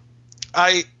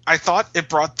 I thought it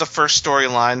brought the first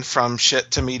storyline from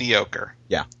shit to mediocre.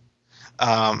 Yeah.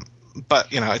 But,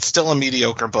 it's still a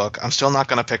mediocre book. I'm still not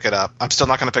going to pick it up. I'm still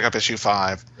not going to pick up issue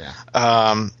 5.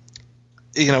 Yeah.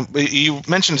 You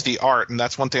mentioned the art, and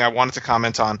that's one thing I wanted to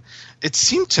comment on. It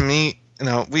seemed to me,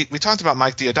 we talked about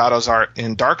Mike Deodato's art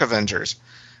in Dark Avengers.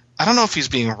 I don't know if he's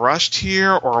being rushed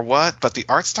here or what, but the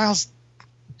art style's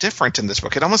different in this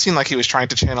book. It almost seemed like he was trying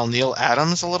to channel Neil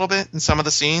Adams a little bit in some of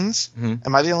the scenes. Mm-hmm.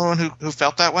 Am I the only one who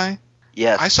felt that way?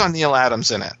 Yes. I saw Neil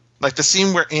Adams in it. Like the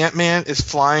scene where Ant-Man is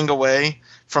flying away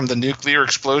from the nuclear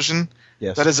explosion.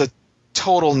 Yes. That is a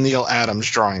total Neil Adams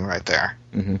drawing right there.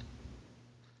 Mm-hmm.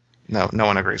 No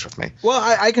one agrees with me. Well,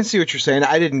 I can see what you're saying.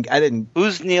 I didn't.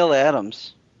 Who's Neil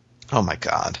Adams? Oh my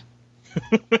God.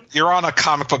 You're on a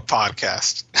comic book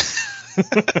podcast.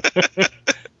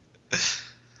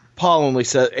 Paul only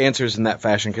answers in that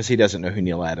fashion because he doesn't know who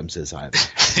Neil Adams is either.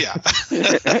 Yeah.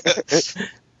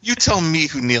 You tell me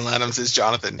who Neil Adams is,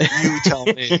 Jonathan. You tell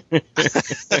me.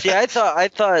 See, I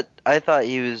thought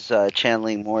he was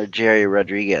channeling more Jerry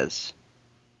Rodriguez.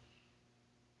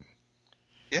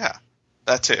 Yeah,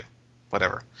 that too.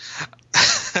 Whatever.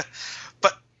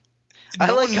 But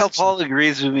I like how Paul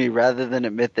agrees with me rather than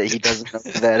admit that he doesn't know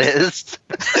who that is.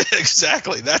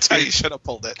 Exactly. That's how you should have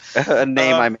pulled it. A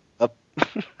name I made up.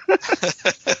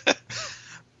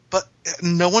 But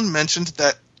no one mentioned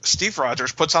that Steve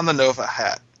Rogers puts on the Nova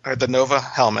hat, or the Nova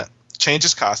helmet,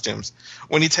 changes costumes.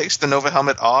 When he takes the Nova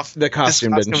helmet off, the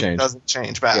costume doesn't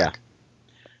change back. Yeah.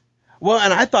 Well,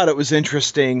 and I thought it was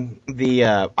interesting.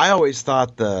 I always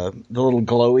thought the little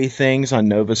glowy things on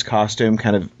Nova's costume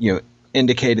kind of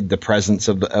indicated the presence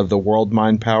of the world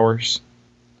mind powers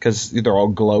because they're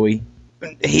all glowy.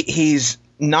 He's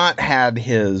not had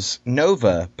his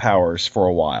Nova powers for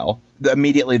a while.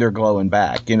 Immediately they're glowing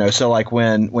back. So like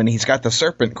when he's got the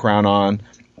serpent crown on,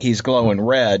 he's glowing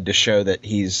red to show that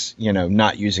he's,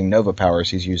 not using Nova powers,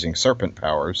 he's using serpent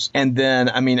powers. And then,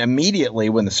 immediately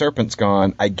when the serpent's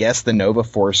gone, I guess the Nova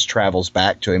force travels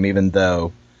back to him, even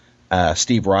though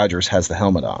Steve Rogers has the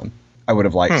helmet on. I would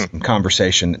have liked some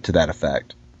conversation to that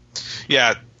effect.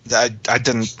 Yeah, I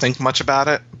didn't think much about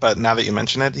it, but now that you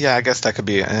mention it, yeah, I guess that could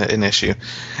be an issue.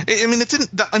 It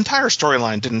didn't. The entire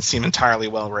storyline didn't seem entirely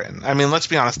well written. Let's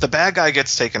be honest. The bad guy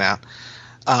gets taken out,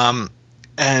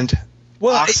 and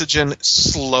Oxygen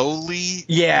slowly.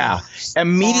 Yeah,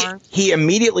 he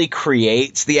immediately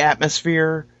creates the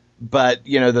atmosphere, but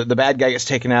the bad guy gets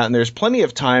taken out, and there's plenty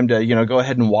of time to go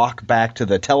ahead and walk back to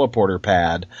the teleporter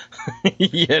pad.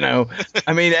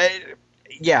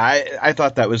 I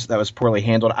thought that was poorly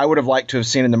handled. I would have liked to have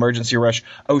seen an emergency rush.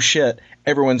 Oh shit!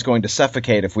 Everyone's going to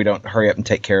suffocate if we don't hurry up and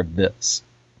take care of this.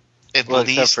 At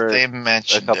least they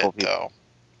mentioned it, though.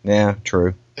 Yeah,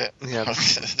 true. Yeah.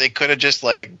 They could have just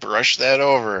brushed that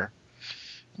over.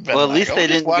 Well, at least they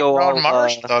didn't go all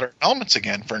Mars without our helmets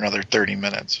again for another 30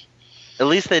 minutes. At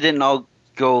least they didn't all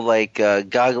go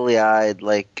goggly-eyed,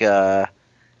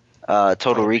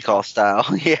 Total Recall style.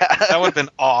 Yeah, that would have been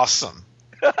awesome.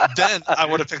 Then I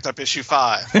would have picked up issue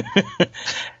 5. Good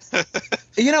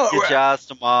job,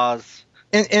 Samaz.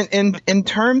 In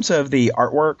terms of the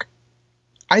artwork,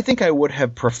 I think I would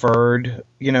have preferred,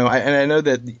 and I know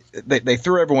that they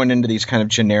threw everyone into these kind of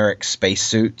generic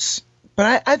spacesuits,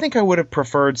 but I think I would have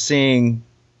preferred seeing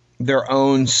their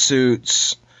own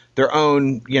suits, their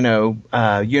own,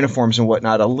 uniforms and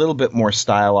whatnot, a little bit more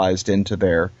stylized into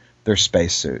their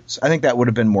spacesuits. I think that would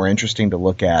have been more interesting to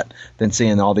look at than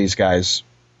seeing all these guys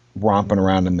romping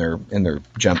around in their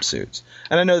jumpsuits.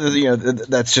 And I know that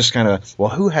that's just kind of, well,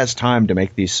 who has time to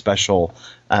make these special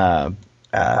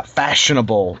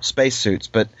fashionable spacesuits?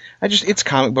 But it's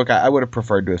comic book. I would have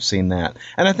preferred to have seen that.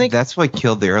 And I think that's what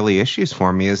killed the early issues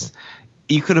for me is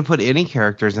you could have put any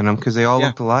characters in them because they all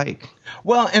looked alike.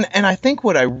 Well, and I think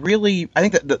I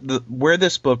think that where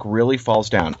this book really falls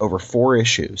down over 4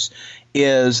 issues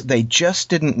is they just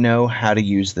didn't know how to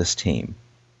use this team.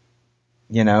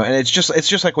 And it's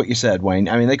just like what you said, Wayne.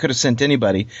 They could have sent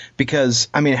anybody because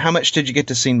how much did you get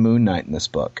to see Moon Knight in this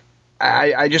book?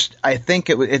 I think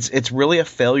it's really a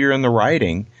failure in the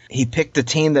writing. He picked a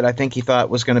team that I think he thought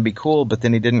was going to be cool, but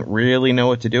then he didn't really know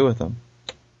what to do with them.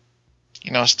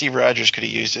 Steve Rogers could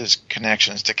have used his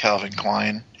connections to Calvin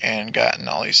Klein and gotten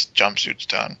all these jumpsuits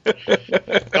done.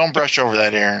 Don't brush over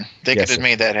that, Aaron. They could have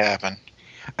made that happen.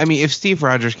 I mean, if Steve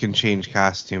Rogers can change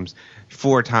costumes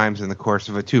 4 times in the course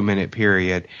of a 2-minute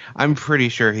period, I'm pretty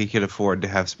sure he could afford to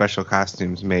have special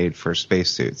costumes made for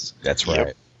spacesuits. That's right.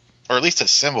 Yep. Or at least a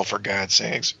symbol, for God's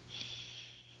sakes.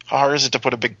 How hard is it to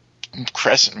put a big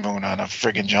crescent moon on a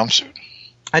friggin' jumpsuit?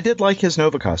 I did like his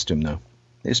Nova costume, though.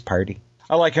 His party.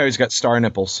 I like how he's got star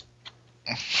nipples.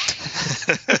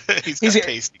 He's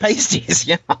got pasties.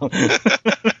 Yeah.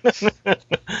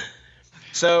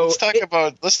 So let's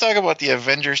talk about the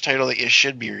Avengers title that you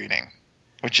should be reading,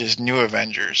 which is New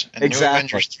Avengers. And Exactly. New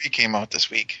Avengers 3 came out this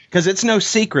week. Because it's no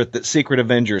secret that Secret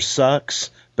Avengers sucks,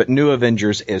 but New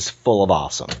Avengers is full of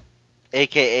awesome.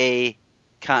 AKA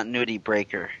Continuity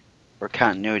Breaker or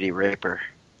Continuity Raper.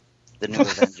 The New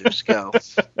Avengers go.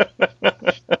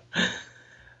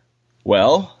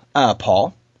 Well,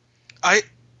 Paul. I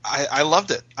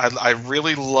loved it. I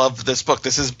really loved this book.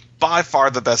 This is by far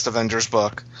the best Avengers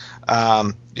book.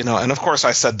 And of course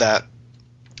I said that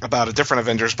about a different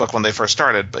Avengers book when they first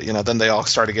started, but then they all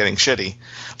started getting shitty.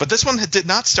 But this one did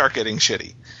not start getting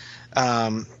shitty.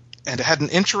 And it had an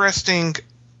interesting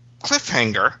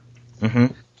cliffhanger. Mm-hmm.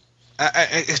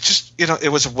 It just,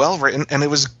 it was well written and it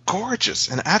was gorgeous,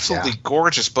 an absolutely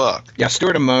gorgeous book. Yeah,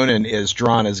 Stuart Immonen is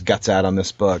drawing his guts out on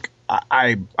this book.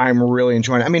 I'm really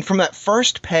enjoying it. I mean, from that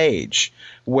first page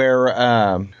where,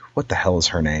 what the hell is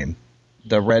her name?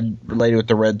 The red lady with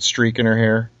the red streak in her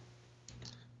hair?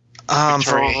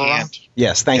 Victoria Hand.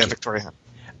 Yes, thank you. Victoria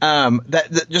Hand.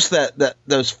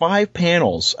 Those 5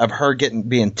 panels of her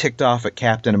being ticked off at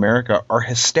Captain America are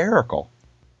hysterical.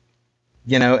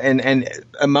 And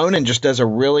Immonen just does a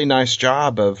really nice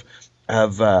job of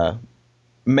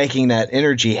making that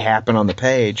energy happen on the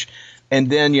page. And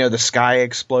then, the sky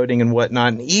exploding and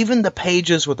whatnot, and even the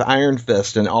pages with Iron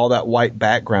Fist and all that white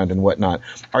background and whatnot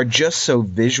are just so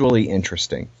visually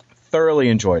interesting. Thoroughly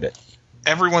enjoyed it.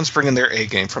 Everyone's bringing their A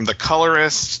game, from the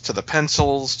colorists to the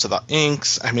pencils to the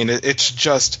inks. I mean, it's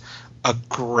just a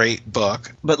great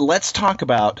book. But let's talk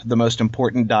about the most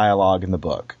important dialogue in the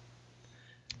book.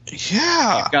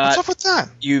 Yeah, what's up with that?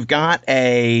 You've got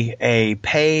a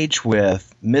page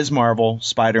with Ms. Marvel,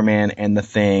 Spider-Man, and the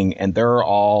Thing, and they're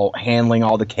all handling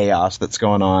all the chaos that's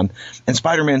going on. And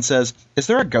Spider-Man says, "Is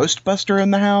there a Ghostbuster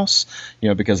in the house?"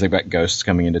 Because they've got ghosts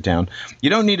coming into town. "You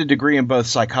don't need a degree in both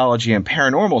psychology and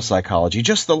paranormal psychology,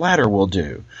 just the latter will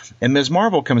do." And Ms.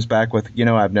 Marvel comes back with,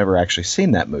 "I've never actually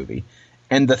seen that movie."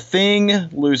 And the Thing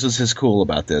loses his cool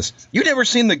about this. "You never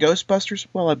seen the Ghostbusters?"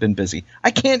 "Well, I've been busy.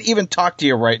 I can't even talk to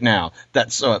you right now."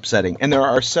 That's so upsetting. And there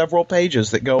are several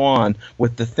pages that go on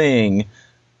with the Thing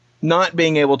not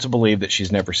being able to believe that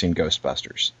she's never seen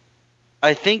Ghostbusters.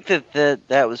 I think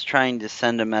that was trying to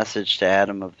send a message to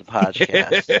Adam of the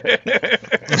podcast.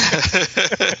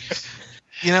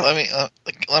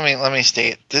 Let me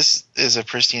state, this is a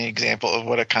pristine example of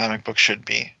what a comic book should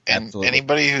be, and Absolutely.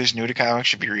 Anybody who's new to comics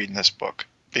should be reading this book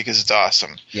because it's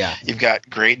awesome. Yeah. You've got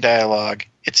great dialogue.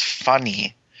 It's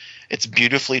funny. It's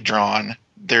beautifully drawn.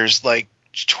 There's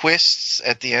twists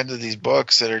at the end of these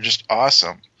books that are just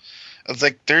awesome. It's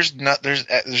there's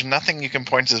nothing you can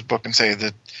point to this book and say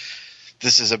that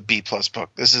this is a B+ book.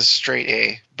 This is straight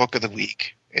A, book of the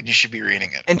week, and you should be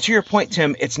reading it. And to your point,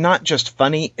 Tim, it's not just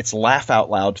funny, it's laugh out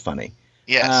loud funny.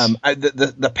 Yes.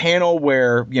 The panel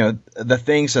where, the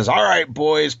Thing says, "All right,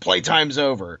 boys, playtime's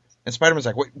over." And Spider-Man's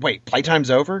like, wait,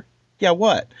 playtime's over? Yeah,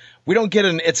 what? We don't get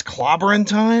an "it's clobbering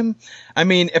time"? I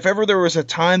mean, if ever there was a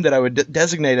time that I would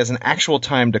designate as an actual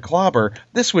time to clobber,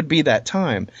 this would be that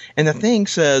time. And the Thing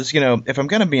says, if I'm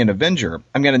going to be an Avenger,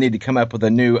 I'm going to need to come up with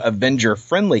a new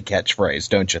Avenger-friendly catchphrase,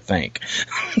 don't you think?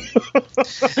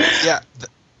 Yeah,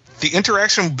 the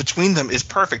interaction between them is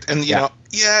perfect. And,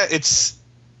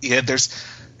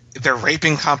 they're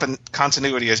raping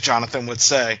continuity, as Jonathan would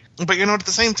say. But, at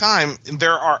the same time,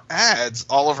 there are ads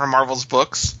all over Marvel's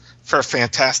books for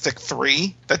Fantastic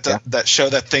 3 that show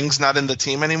that Thing's not in the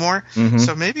team anymore. Mm-hmm.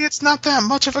 So maybe it's not that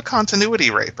much of a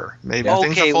continuity raper. Maybe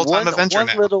Thing's a full-time Avenger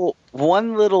now.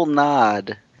 One little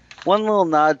nod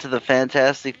to the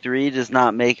Fantastic 3 does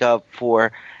not make up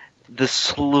for the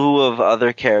slew of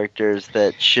other characters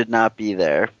that should not be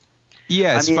there.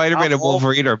 Yeah, Spider-Man and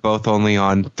Wolverine are both only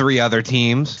on 3 other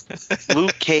teams.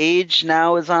 Luke Cage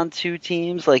now is on 2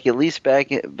 teams. At least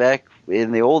back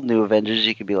in the old New Avengers,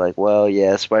 you could be like, well,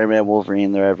 yeah, Spider-Man,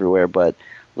 Wolverine, they're everywhere. But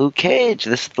Luke Cage,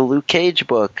 this is the Luke Cage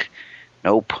book.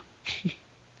 Nope.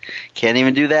 Can't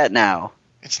even do that now.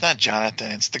 It's not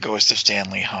Jonathan. It's the ghost of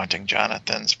Stanley haunting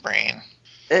Jonathan's brain.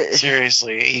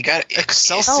 Seriously, you got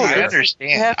Excelsior. I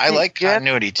understand. I like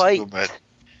continuity too, but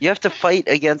you have to fight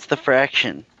against the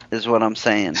Fraction, is what I'm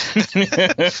saying.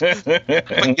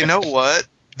 But you know what?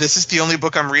 this is the only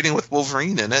book I'm reading with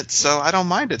Wolverine in it, so I don't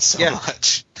mind it so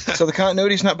much. So the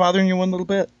continuity's not bothering you one little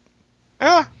bit?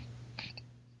 Yeah.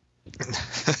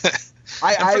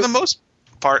 I for the most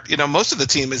part, most of the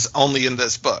team is only in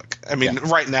this book. I mean,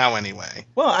 right now anyway.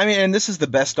 Well, I mean, and this is the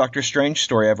best Doctor Strange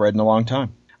story I've read in a long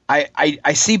time.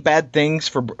 I see bad things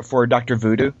for Dr.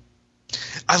 Voodoo.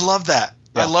 I love that.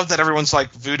 Yeah. I love that everyone's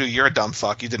like, Voodoo, you're a dumb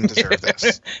fuck. You didn't deserve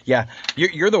this. Yeah,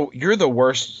 you're the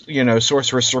worst,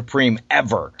 Sorcerer Supreme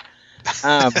ever.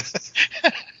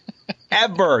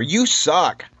 Ever. You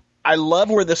suck. I love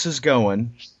where this is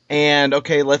going. And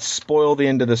okay, let's spoil the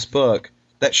end of this book.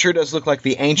 That sure does look like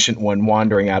the Ancient One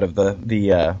wandering out of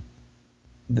the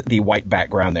white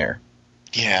background there.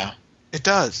 Yeah, it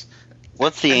does.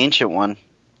 What's the Ancient One?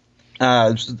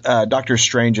 Doctor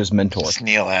Strange's mentor. It's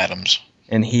Neil Adams.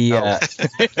 And he, and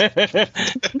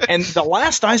the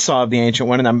last I saw of the Ancient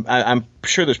One, and I'm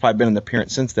sure there's probably been an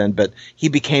appearance since then, but he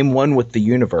became one with the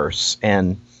universe,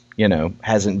 and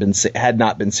had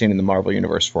not been seen in the Marvel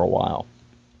universe for a while.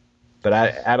 But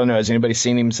I don't know. Has anybody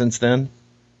seen him since then?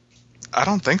 I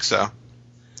don't think so.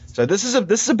 So this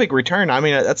is a big return. I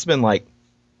mean, that's been like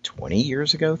 20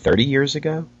 years ago, 30 years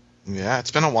ago. Yeah,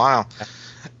 it's been a while,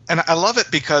 and I love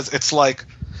it because it's like,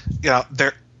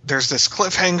 there's this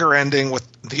cliffhanger ending with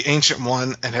the Ancient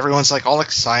One, and everyone's like all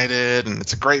excited, and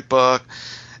it's a great book.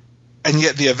 And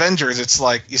yet the Avengers, it's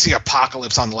like you see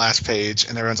Apocalypse on the last page,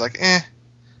 and everyone's like, eh,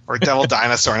 or Devil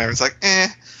Dinosaur, and everyone's like, eh.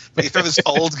 But you throw this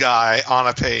old guy on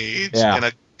a page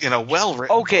in a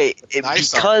well-written. Okay,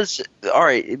 nice because all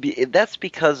right, that's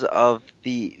because of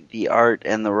the art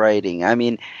and the writing. I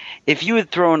mean, if you had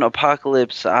thrown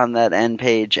Apocalypse on that end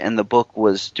page and the book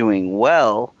was doing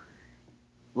well,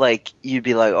 like you'd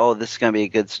be like, oh, this is gonna be a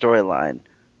good storyline.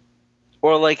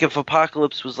 Or like if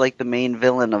Apocalypse was like the main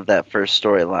villain of that first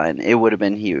storyline, it would have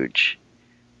been huge.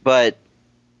 But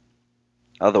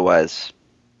otherwise.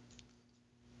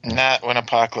 Not when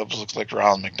Apocalypse looks like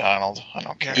Ronald McDonald. I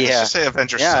don't care. Let's just say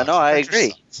Avengers. Yeah, sucks. no, I Avengers agree.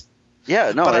 sucks.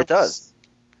 Yeah, no, it does.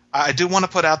 I do want to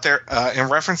put out there, in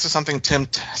reference to something Tim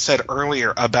said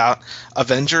earlier about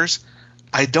Avengers,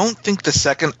 I don't think the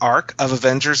second arc of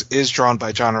Avengers is drawn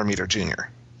by John Romita Jr.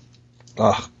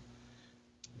 Ugh.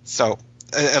 So,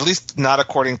 at least not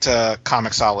according to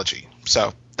Comixology.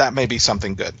 So, that may be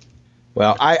something good.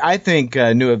 Well, I think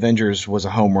New Avengers was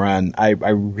a home run. I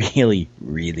really,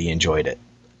 really enjoyed it.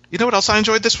 You know what else I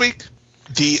enjoyed this week?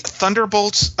 The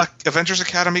Thunderbolts Avengers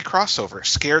Academy crossover,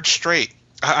 Scared Straight.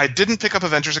 I didn't pick up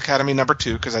Avengers Academy number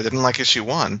 2 because I didn't like issue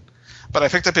 1, but I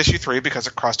picked up issue 3 because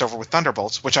it crossed over with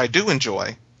Thunderbolts, which I do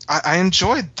enjoy. I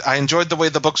enjoyed the way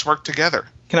the books work together.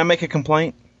 Can I make a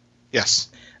complaint? Yes.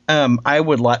 I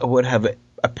would have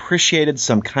appreciated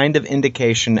some kind of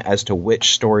indication as to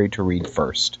which story to read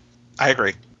first. I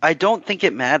agree. I don't think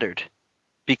it mattered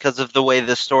because of the way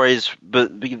the stories,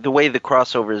 but the way the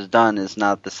crossover is done is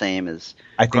not the same as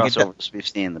crossovers we've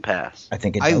seen in the past. I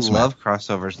think it I does. love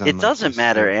crossovers. It doesn't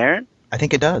matter, Aaron. I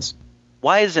think it does.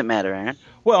 Why does it matter, Aaron?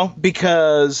 Well,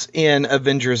 because in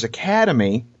Avengers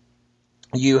Academy,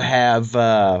 you have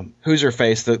who's her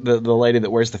face, the lady that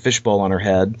wears the fishbowl on her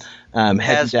head, heading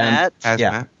down. Hazmat.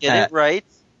 Yeah, Get it right.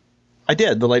 I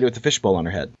did. The lady with the fishbowl on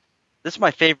her head. This is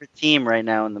my favorite team right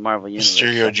now in the Marvel universe.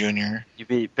 Mysterio Jr.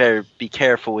 You better be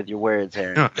careful with your words,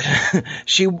 Aaron.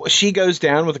 She goes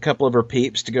down with a couple of her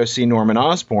peeps to go see Norman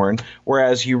Osborn,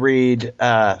 whereas you read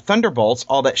Thunderbolts,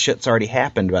 all that shit's already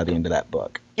happened by the end of that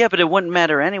book. Yeah, but it wouldn't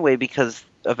matter anyway because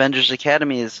Avengers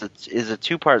Academy is a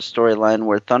 2-part storyline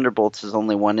where Thunderbolts is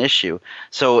only one issue.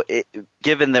 So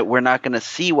given that we're not going to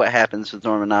see what happens with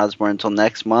Norman Osborn until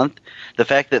next month, the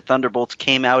fact that Thunderbolts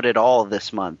came out at all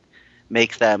this month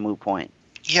makes that a moot point.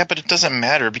 Yeah, but it doesn't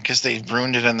matter because they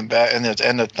ruined it in the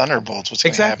end of Thunderbolts. What's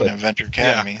going to happen in Avengers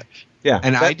Academy? Yeah,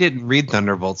 and I didn't read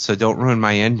Thunderbolts, so don't ruin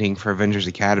my ending for Avengers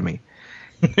Academy.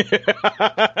 But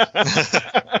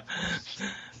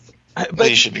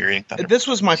you should be reading Thunderbolts. This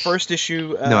was my first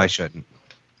issue. No, I shouldn't.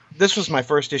 This was my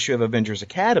first issue of Avengers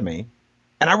Academy,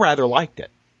 and I rather liked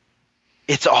it.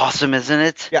 It's awesome, isn't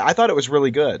it? Yeah, I thought it was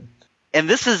really good. And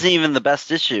this isn't even the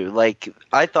best issue. Like,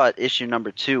 I thought issue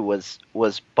number 2 was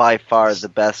by far the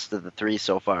best of the 3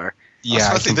 so far. Yeah,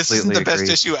 I completely this isn't the best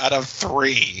agree. issue out of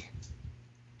 3.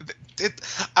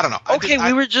 I don't know. Okay,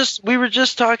 we were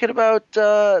just talking about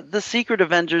the Secret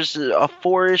Avengers, a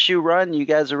 4-issue run. You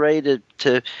guys are ready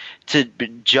to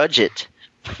judge it.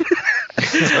 So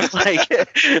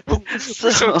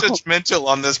judgmental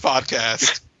on this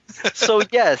podcast. So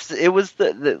yes, it was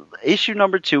the issue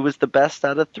number 2 was the best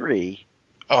out of 3.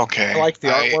 Okay, I like the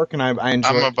artwork, and I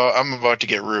enjoy. I'm about to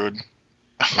get rude.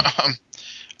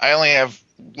 I only have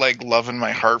love in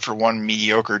my heart for one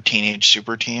mediocre teenage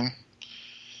super team.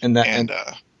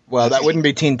 Well, that wouldn't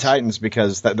be Teen Titans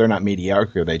because they're not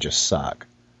mediocre. They just suck.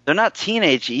 They're not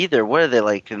teenage either. What are they,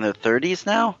 like, in their 30s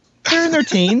now? They're in their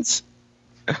teens.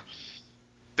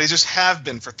 They just have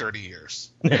been for 30 years.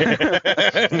 I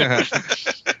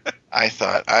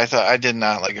did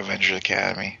not like Avengers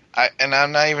Academy. And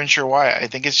I'm not even sure why. I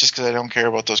think it's just because I don't care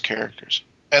about those characters.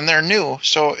 And they're new,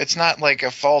 so it's not like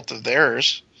a fault of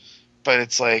theirs. But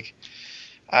it's like,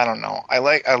 I don't know.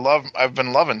 I've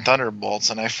been loving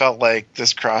Thunderbolts, and I felt like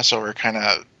this crossover kind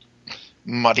of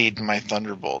muddied my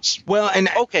Thunderbolts. Well, and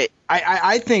Okay.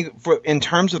 I think in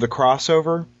terms of the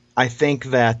crossover, I think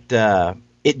that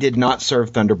it did not serve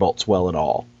Thunderbolts well at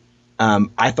all.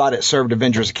 I thought it served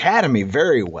Avengers Academy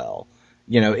very well.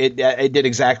 You know, it did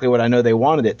exactly what I know they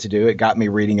wanted it to do. It got me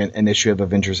reading an issue of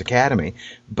Avengers Academy.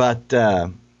 But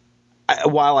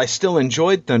while I still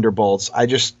enjoyed Thunderbolts,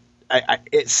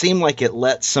 it seemed like it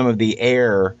let some of the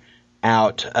air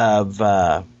out of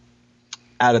the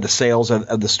sails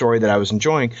of the story that I was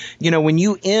enjoying. You know, when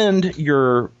you end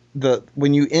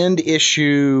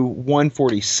issue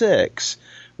 146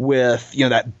 with, you know,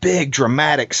 that big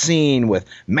dramatic scene with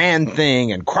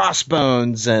Man-Thing and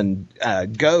Crossbones and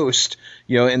Ghost,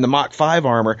 you know, in the Mach 5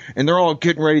 armor, and they're all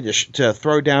getting ready to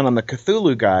throw down on the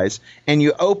Cthulhu guys, and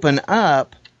you open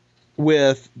up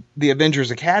with the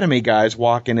Avengers Academy guys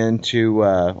walking into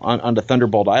onto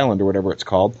Thunderbolt Island or whatever it's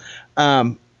called,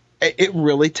 it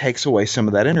really takes away some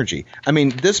of that energy. I mean,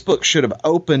 this book should have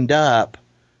opened up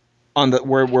on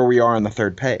where we are on the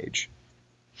third page.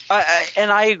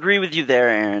 And I agree with you there,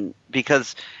 Aaron,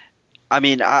 because, I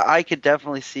mean, I could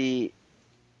definitely see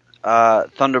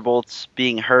Thunderbolts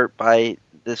being hurt by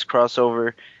this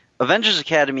crossover. Avengers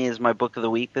Academy is my book of the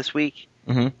week this week.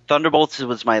 Mm-hmm. Thunderbolts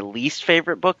was my least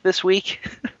favorite book this week.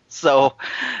 So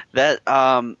that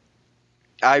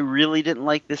I really didn't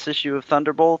like this issue of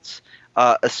Thunderbolts.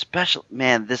 Especially,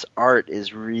 man, this art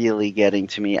is really getting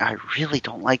to me. I really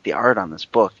don't like the art on this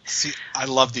book. See, I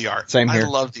love the art. Same here. I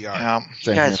love the art. Yeah.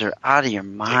 You guys are out of your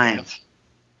mind.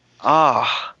 Oh,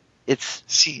 it's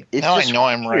now I just know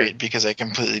I'm weird. right because I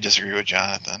completely disagree with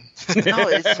Jonathan. No,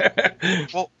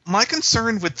 it's Well, my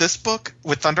concern with this book,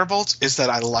 with Thunderbolts, is that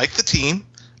I like the team.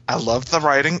 I love the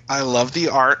writing. I love the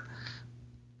art.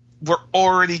 We're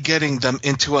already getting them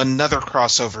into another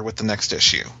crossover with the next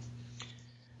issue.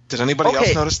 Did anybody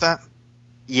else notice that?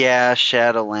 Yeah,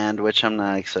 Shadowland, which I'm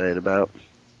not excited about.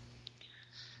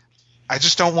 I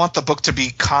just don't want the book to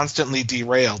be constantly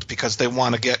derailed because they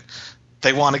want to get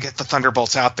the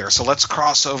Thunderbolts out there. So let's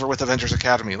cross over with Avengers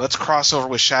Academy. Let's cross over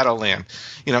with Shadowland.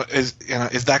 Is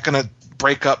that going to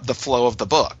break up the flow of the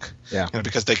book? Yeah.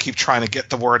 Because they keep trying to get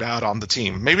the word out on the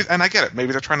team. Maybe, and I get it.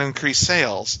 Maybe they're trying to increase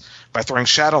sales by throwing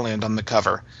Shadowland on the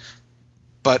cover.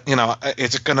 But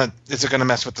is it gonna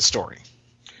mess with the story?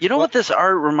 You know what this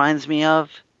art reminds me of?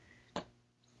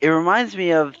 It reminds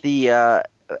me of the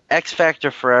X Factor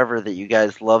Forever that you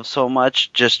guys love so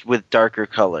much, just with darker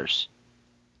colors.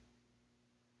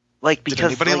 Like, because did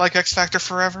anybody like X Factor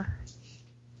Forever?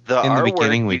 The In the artwork,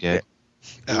 beginning, we did.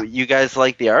 You guys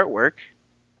like the artwork.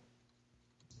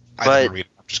 I didn't read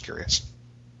it. I'm just curious.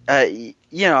 I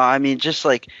mean, just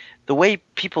like the way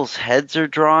people's heads are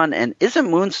drawn, and isn't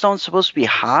Moonstone supposed to be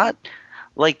hot?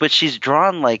 Like, but she's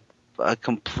drawn like a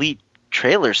complete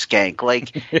trailer skank.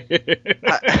 Like,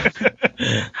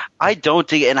 I don't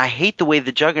dig it, and I hate the way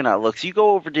the Juggernaut looks. You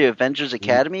go over to Avengers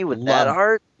Academy with that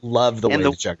art. Love the way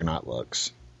the Juggernaut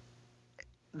looks.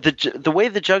 The way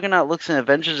the Juggernaut looks in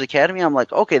Avengers Academy, I'm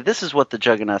like, okay, this is what the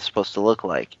Juggernaut's supposed to look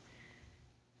like.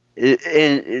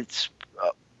 It's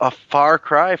a far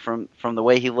cry from the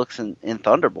way he looks in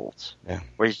Thunderbolts,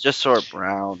 where he's just sort of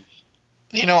brown.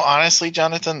 Honestly,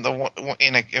 Jonathan,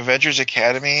 in Avengers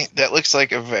Academy, that looks like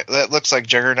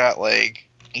Juggernaut like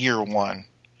year one,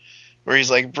 where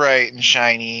he's like bright and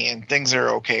shiny and things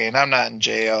are okay, and I'm not in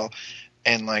jail,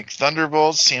 and like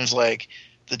Thunderbolts seems like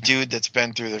the dude that's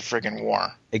been through the friggin'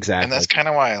 war. Exactly, and that's kind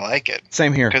of why I like it.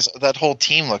 Same here, because that whole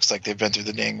team looks like they've been through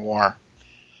the dang war,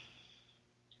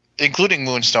 including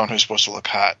Moonstone, who's supposed to look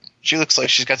hot. She looks like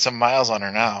she's got some miles on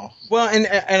her now. Well, and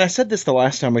I said this the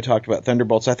last time we talked about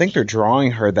Thunderbolts. I think they're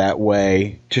drawing her that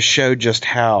way to show just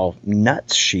how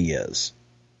nuts she is.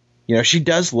 She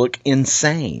does look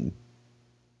insane.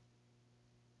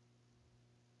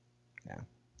 Yeah.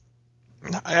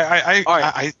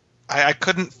 I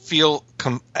couldn't feel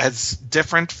as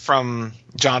different from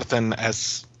Jonathan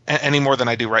as any more than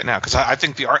I do right now, because I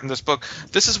think the art in this book,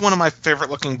 this is one of my favorite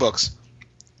looking books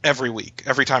every week,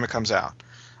 every time it comes out.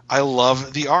 I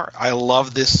love the art. I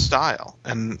love this style,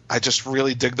 and I just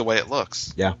really dig the way it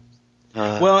looks. Yeah.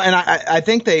 Well, and I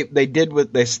think they did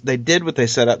what they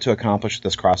set out to accomplish with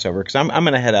this crossover, because I'm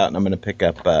going to head out and I'm going to pick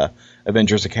up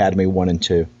Avengers Academy 1 and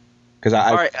 2, because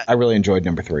I really enjoyed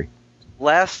number 3.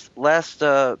 Last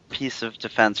piece of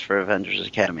defense for Avengers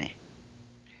Academy.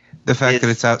 The fact that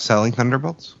it's outselling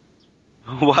Thunderbolts?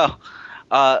 Well,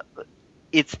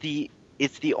 it's the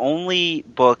only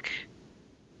book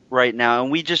right now,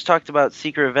 and we just talked about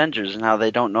Secret Avengers and how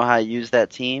they don't know how to use that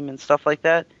team and stuff like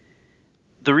that.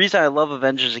 The reason I love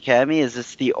Avengers Academy is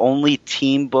it's the only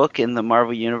team book in the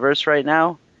Marvel Universe right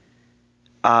now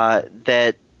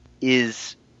that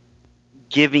is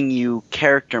giving you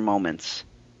character moments.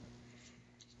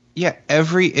 Yeah,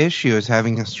 every issue is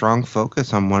having a strong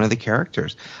focus on one of the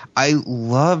characters. I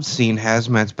loved seeing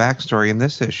Hazmat's backstory in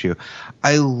this issue.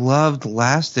 I loved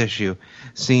last issue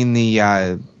seeing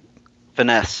the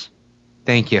Finesse.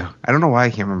 Thank you. I don't know why I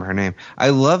can't remember her name. I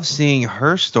love seeing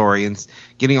her story and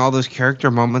getting all those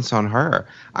character moments on her.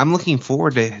 I'm looking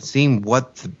forward to seeing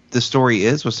what the story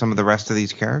is with some of the rest of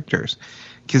these characters,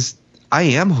 because I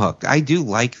am hooked. I do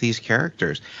like these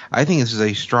characters. I think this is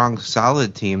a strong,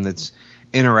 solid team that's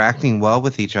interacting well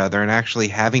with each other and actually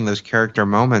having those character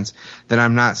moments that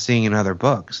I'm not seeing in other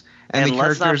books. And the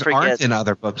characters aren't in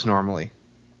other books normally.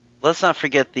 Let's not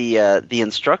forget the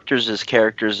instructors as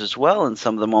characters as well, and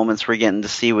some of the moments we're getting to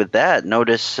see with that.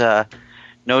 Notice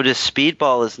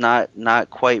Speedball is not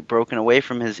quite broken away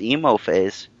from his emo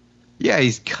phase. Yeah,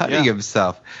 he's cutting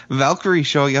himself. Valkyrie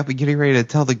showing up and getting ready to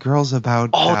tell the girls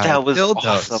about that was dildos.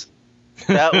 awesome.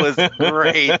 That was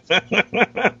great.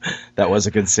 That was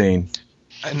a good scene.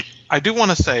 And I do want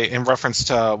to say, in reference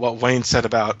to what Wayne said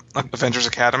about Avengers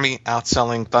Academy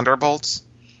outselling Thunderbolts,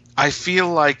 I feel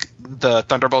like the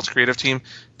Thunderbolts creative team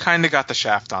kind of got the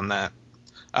shaft on that.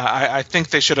 I think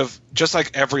they should have, just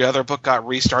like every other book got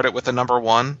restarted with a number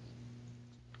 1,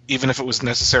 even if it was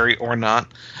necessary or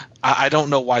not. I don't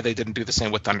know why they didn't do the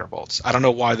same with Thunderbolts. I don't know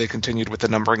why they continued with the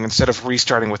numbering instead of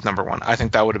restarting with number 1. I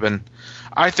think that would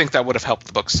have helped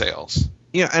the book's sales.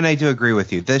 Yeah, and I do agree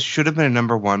with you. This should have been a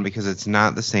number 1 because it's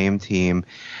not the same team.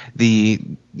 The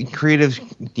creative,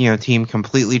 team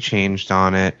completely changed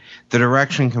on it. The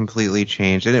direction completely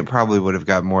changed, and it probably would have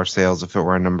got more sales if it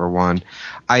were a number 1.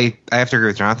 I have to agree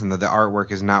with Jonathan that the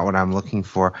artwork is not what I'm looking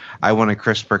for. I want a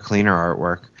crisper, cleaner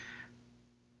artwork.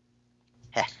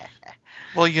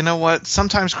 Well, you know what?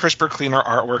 Sometimes crisper, cleaner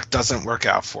artwork doesn't work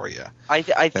out for you. I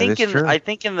think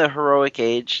in the heroic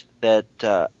age that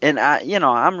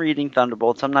I'm reading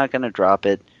Thunderbolts. I'm not going to drop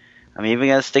it. I'm even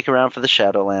going to stick around for the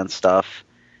Shadowland stuff,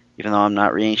 even though I'm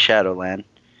not reading Shadowland.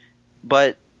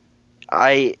 But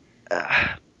I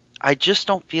just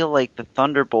don't feel like the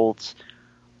Thunderbolts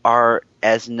are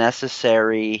as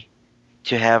necessary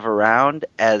to have around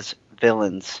as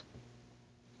villains.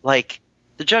 Like,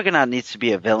 the Juggernaut needs to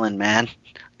be a villain, man,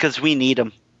 because we need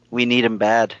him. We need him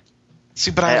bad. See,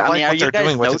 but I like what they're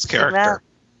doing with his character.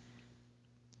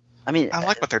 I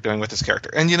like what they're doing with his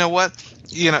character. And you know what?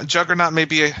 Juggernaut may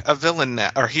be a villain now,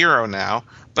 or hero now,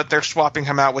 but they're swapping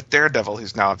him out with Daredevil,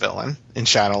 who's now a villain in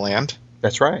Shadowland.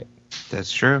 That's right.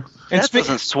 That's true. And that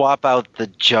doesn't swap out the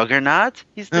Juggernaut.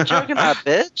 He's the Juggernaut,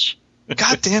 bitch.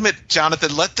 God damn it,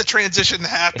 Jonathan, let the transition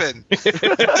happen.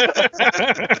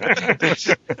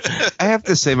 I have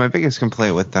to say, my biggest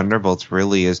complaint with Thunderbolts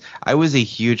really is I was a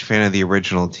huge fan of the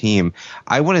original team.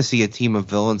 I want to see a team of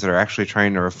villains that are actually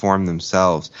trying to reform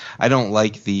themselves. I don't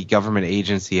like the government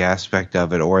agency aspect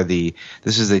of it, or this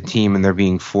is a team and they're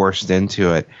being forced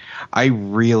into it. I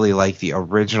really like the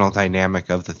original dynamic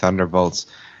of the Thunderbolts,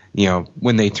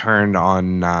 when they turned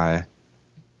on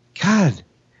God,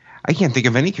 I can't think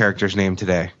of any character's name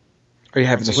today. Are you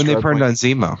having a stroke? When they turned on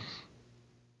Zemo.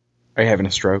 Are you having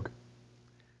a stroke?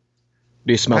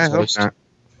 Do you smell toast?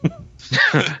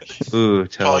 Ooh,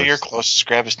 toast. Oh, you're close. Just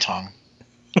grab his tongue.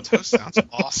 Toast sounds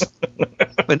awesome.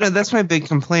 But no, that's my big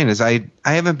complaint is I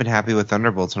haven't been happy with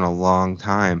Thunderbolts in a long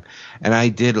time. And I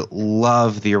did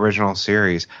love the original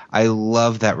series. I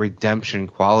love that redemption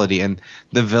quality and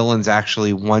the villains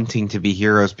actually wanting to be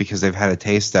heroes because they've had a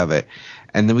taste of it.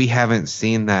 And then we haven't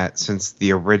seen that since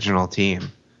the original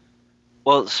team.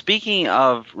 Well, speaking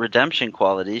of redemption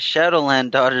qualities,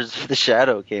 Shadowland Daughters of the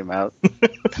Shadow came out.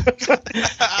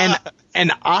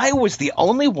 and I was the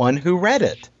only one who read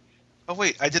it. Oh,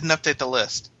 wait, I didn't update the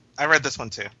list. I read this one,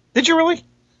 too. Did you really?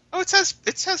 Oh, it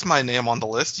says my name on the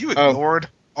list. You ignored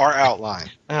our outline.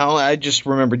 Well, I just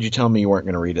remembered you telling me you weren't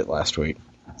going to read it last week.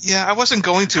 Yeah, I wasn't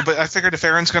going to, but I figured if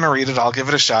Aaron's going to read it, I'll give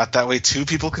it a shot. That way 2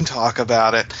 people can talk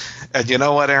about it. And you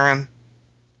know what, Aaron?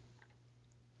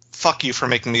 Fuck you for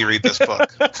making me read this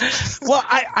book. Well,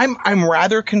 I'm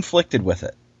rather conflicted with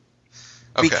it.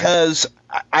 Okay. Because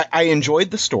I enjoyed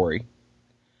the story.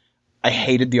 I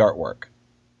hated the artwork.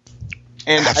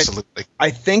 And Absolutely.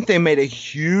 I think they made a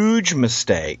huge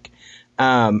mistake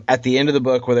at the end of the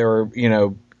book where they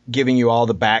were, giving you all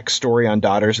the backstory on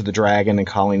Daughters of the Dragon and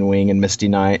Colleen Wing and Misty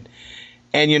Knight.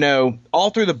 And, all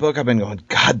through the book I've been going,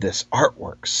 God, this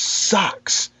artwork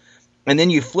sucks. And then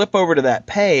you flip over to that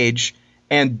page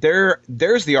and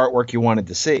there's the artwork you wanted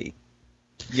to see.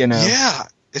 Yeah,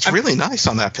 it's really nice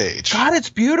on that page. God, it's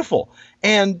beautiful.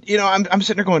 And, I'm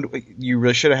sitting there going, you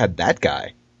really should have had that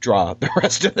guy draw the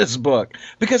rest of this book.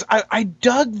 Because I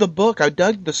dug the book. I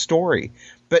dug the story.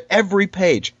 But every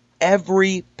page,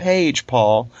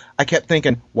 Paul, I kept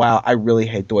thinking, wow, I really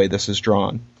hate the way this is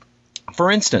drawn.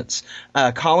 For instance,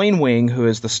 Colleen Wing, who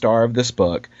is the star of this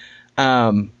book,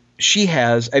 she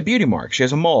has a beauty mark. She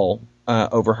has a mole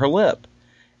over her lip.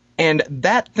 And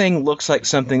that thing looks like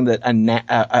something that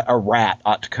a rat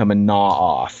ought to come and gnaw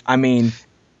off. I mean,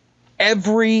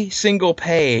 every single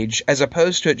page, as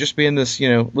opposed to it just being this,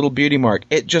 little beauty mark,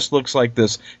 it just looks like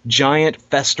this giant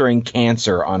festering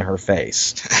cancer on her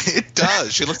face. It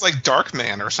does. She looks like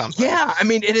Darkman or something. Yeah, I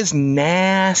mean, it is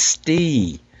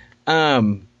nasty.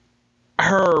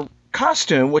 Her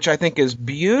costume, which I think is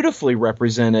beautifully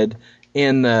represented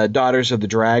in the Daughters of the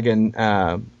Dragon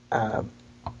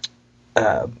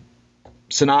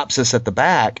synopsis at the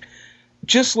back,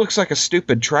 just looks like a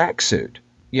stupid tracksuit,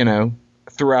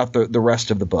 throughout the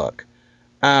rest of the book.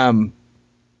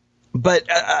 But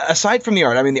aside from the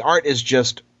art, I mean, the art is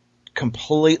just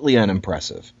completely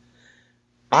unimpressive.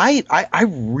 I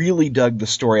really dug the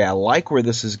story. I like where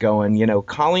this is going.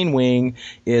 Colleen Wing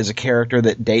is a character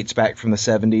that dates back from the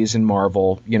 70s in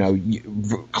Marvel,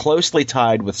 closely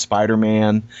tied with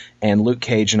Spider-Man and Luke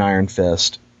Cage and Iron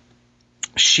Fist.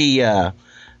 She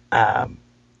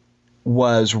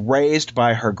was raised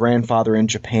by her grandfather in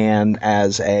Japan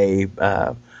as a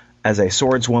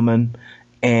swordswoman,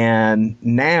 and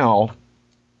now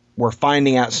we're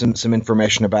finding out some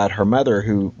information about her mother,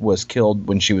 who was killed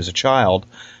when she was a child,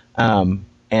 and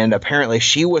apparently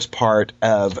she was part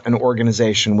of an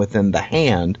organization within the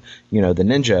Hand, the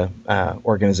ninja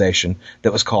organization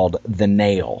that was called the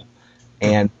Nail,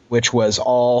 and which was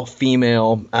all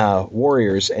female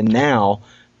warriors, and now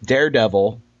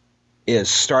Daredevil is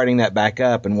starting that back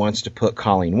up and wants to put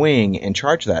Colleen Wing in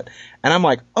charge of that. And I'm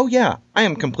like, oh yeah, I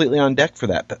am completely on deck for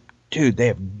that. But dude, they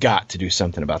have got to do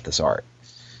something about this art.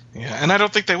 Yeah, and I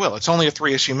don't think they will. It's only a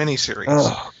 3-issue miniseries.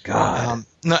 Oh God.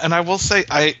 No, and I will say,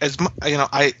 I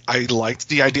liked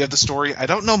the idea of the story. I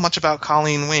don't know much about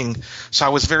Colleen Wing, so I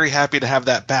was very happy to have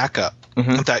that backup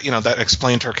that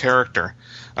explained her character.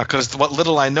 Because what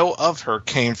little I know of her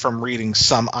came from reading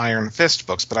some Iron Fist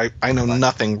books, but I know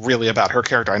nothing really about her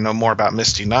character. I know more about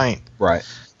Misty Knight. Right.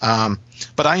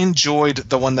 But I enjoyed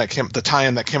the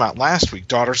tie-in that came out last week.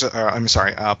 Blood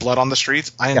on the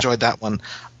Streets. I enjoyed that one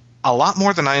a lot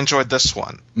more than I enjoyed this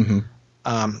one. Mm-hmm.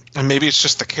 And maybe it's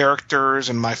just the characters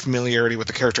and my familiarity with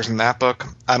the characters in that book.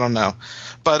 I don't know.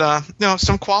 But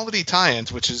some quality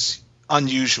tie-ins, which is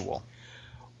unusual.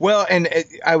 Well, and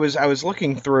I was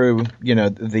looking through,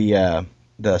 the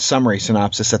summary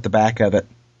synopsis at the back of it,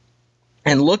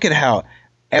 and look at how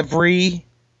every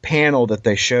panel that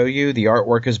they show you, the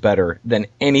artwork is better than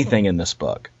anything in this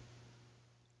book.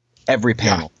 Every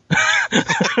panel. Yeah.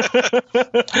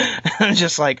 I'm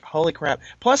just like, holy crap.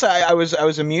 Plus, I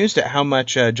was amused at how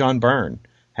much John Byrne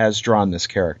has drawn this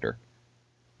character.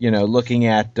 Looking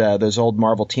at those old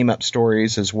Marvel team-up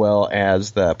stories as well as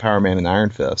the Power Man and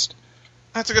Iron Fist.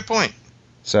 That's a good point.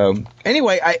 So,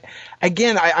 anyway,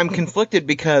 I'm conflicted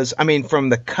because, I mean, from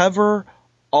the cover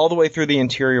all the way through the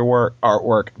interior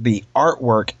artwork, the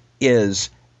artwork is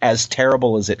as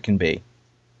terrible as it can be.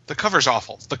 The cover's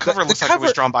awful. The cover looks like it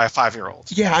was drawn by a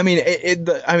 5-year-old. Yeah, I mean,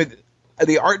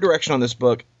 the art direction on this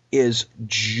book is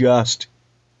just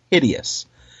hideous.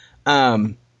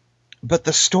 But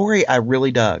the story I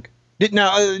really dug.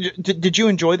 Did you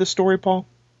enjoy the story, Paul?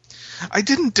 I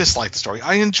didn't dislike the story.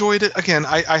 I enjoyed it. Again,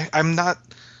 I'm not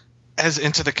as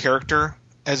into the character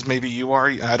as maybe you are.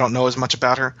 I don't know as much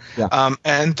about her. Yeah.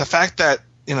 And the fact that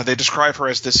they describe her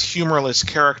as this humorless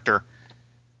character,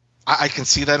 I can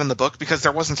see that in the book because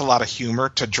there wasn't a lot of humor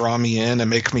to draw me in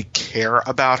and make me care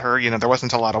about her. There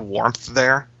wasn't a lot of warmth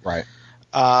there. Right.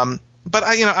 But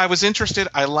I was interested.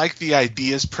 I liked the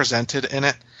ideas presented in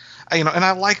it. And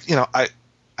I liked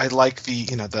I like the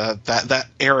that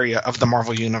area of the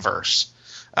Marvel universe.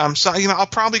 So I'll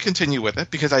probably continue with it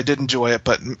because I did enjoy it.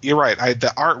 But you're right.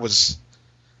 The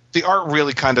art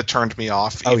really kind of turned me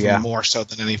off, more so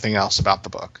than anything else about the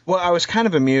book. Well, I was kind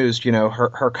of amused.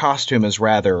 Her costume is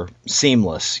rather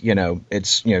seamless.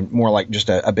 It's more like just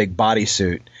a big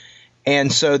bodysuit.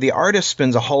 And so the artist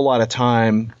spends a whole lot of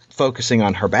time focusing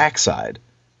on her backside.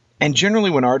 And generally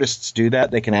when artists do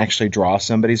that, they can actually draw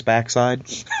somebody's backside.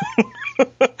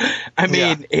 I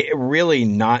mean, it really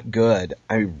not good.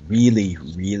 Really,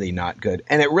 really not good.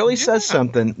 And it really says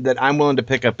something that I'm willing to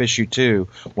pick up issue 2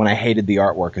 when I hated the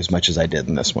artwork as much as I did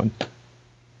in this one.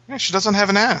 Yeah, she doesn't have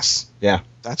an ass. Yeah.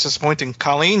 That's disappointing.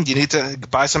 Colleen, you need to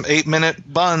buy some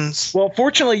 8-minute buns. Well,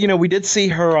 fortunately, we did see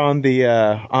her on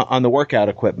the workout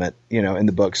equipment, in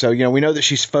the book. So, we know that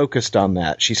she's focused on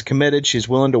that. She's committed. She's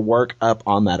willing to work up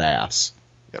on that ass.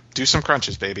 Yep. Do some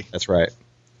crunches, baby. That's right.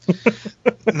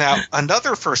 Now,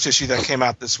 another first issue that came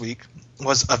out this week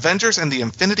was Avengers and the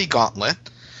Infinity Gauntlet,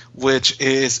 which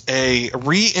is a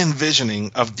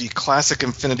re-envisioning of the classic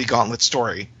Infinity Gauntlet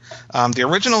story. The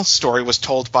original story was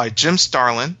told by Jim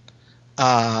Starlin,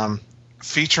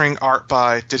 featuring art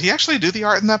by... Did he actually do the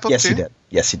art in that book, Yes, too? he did.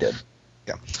 Yes, he did.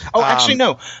 Yeah. Oh, actually,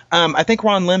 no. I think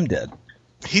Ron Lim did.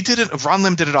 He did it. Ron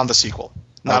Lim did it on the sequel,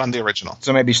 not on the original.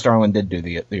 So maybe Starlin did do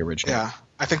the original. Yeah,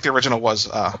 I think the original was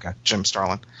Jim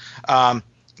Starlin.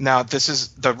 Now,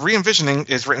 the re-envisioning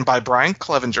is written by Brian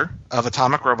Clevenger of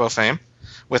Atomic Robo fame,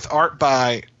 with art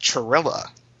by Chirilla,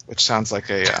 which sounds like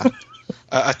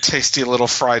a tasty little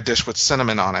fried dish with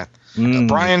cinnamon on it.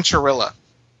 Brian Chirilla.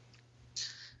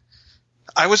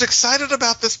 I was excited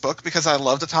about this book because I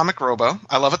loved Atomic Robo.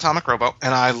 I love Atomic Robo,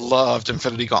 and I loved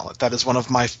Infinity Gauntlet. That is one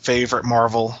of my favorite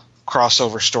Marvel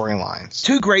crossover storylines.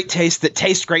 Two great tastes that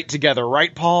taste great together,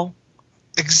 right, Paul?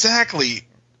 Exactly.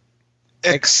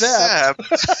 Except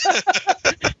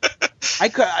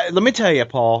let me tell you,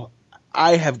 Paul,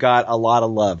 I have got a lot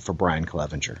of love for Brian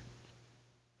Clevenger.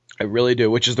 I really do,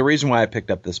 which is the reason why I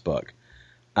picked up this book.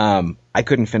 I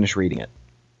couldn't finish reading it.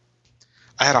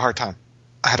 I had a hard time.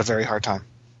 I had a very hard time.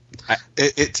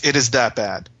 It is that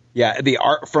bad. Yeah, the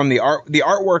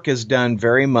artwork is done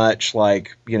very much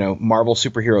like, Marvel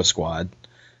Superhero Squad.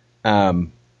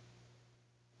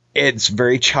 It's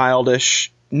very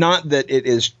childish. Not that it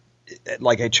is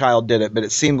like a child did it, but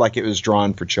it seemed like it was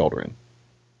drawn for children.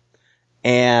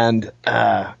 And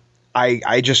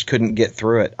I just couldn't get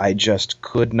through it. I just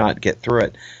could not get through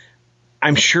it.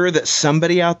 I'm sure that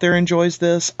somebody out there enjoys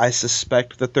this. I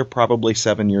suspect that they're probably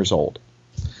 7 years old.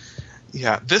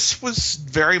 Yeah, this was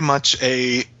very much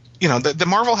the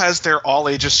Marvel has their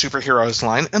all-ages superheroes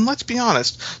line, and let's be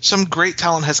honest, some great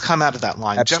talent has come out of that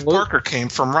line. Absolutely. Jeff Parker came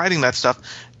from writing that stuff,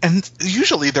 and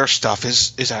usually their stuff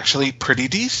is actually pretty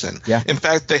decent. Yeah. In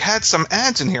fact, they had some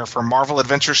ads in here for Marvel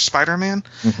Adventures Spider-Man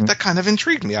that kind of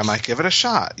intrigued me. I might give it a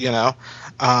shot,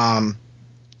 And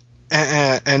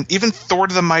even Thor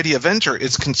the Mighty Avenger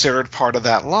is considered part of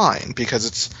that line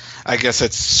because I guess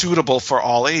it's suitable for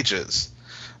all ages.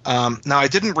 Now, I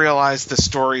didn't realize the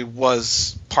story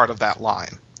was part of that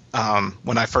line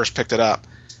when I first picked it up.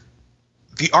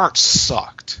 The art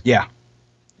sucked. Yeah.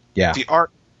 The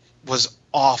art was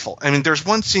awful. I mean, there's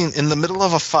one scene in the middle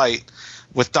of a fight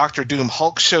with Doctor Doom.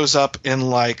 Hulk shows up in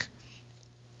like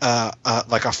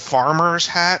a farmer's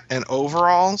hat and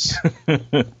overalls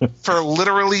for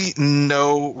literally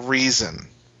no reason.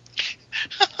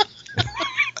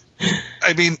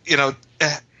 I mean,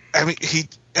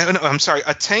 I'm sorry,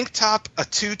 a tank top, a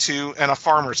tutu, and a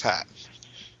farmer's hat.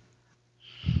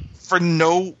 For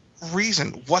no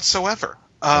reason whatsoever.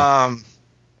 And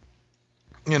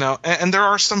there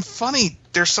are some funny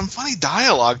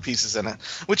dialogue pieces in it,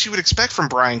 which you would expect from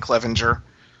Brian Clevenger,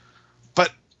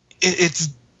 but it's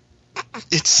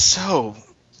so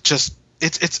just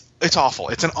it's awful.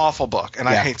 It's an awful book, and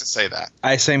I hate to say that.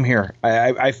 Same here.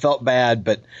 I felt bad,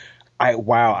 but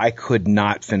I could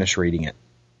not finish reading it.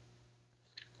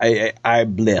 I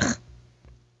blech.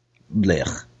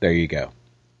 There you go.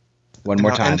 One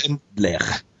more time.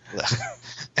 Blech.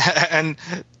 And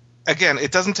again,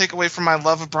 it doesn't take away from my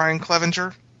love of Brian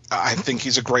Clevenger. I think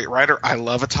he's a great writer. I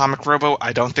love Atomic Robo.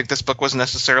 I don't think this book was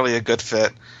necessarily a good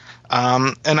fit.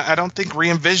 And I don't think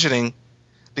re-envisioning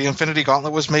the Infinity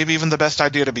Gauntlet was maybe even the best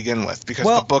idea to begin with, because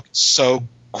the book is so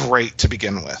great to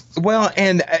begin with. Well,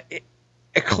 and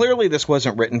clearly this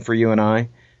wasn't written for you and I.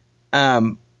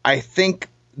 I think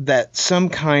that some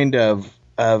kind of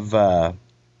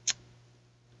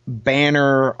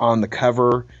banner on the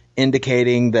cover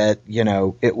indicating that,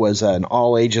 it was an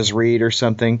all ages read or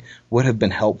something would have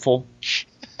been helpful.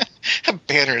 A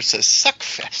banner says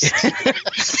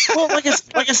 "Suckfest." Well,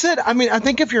 like I said, I mean, I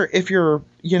think if you're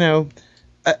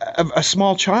a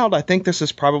small child, I think this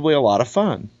is probably a lot of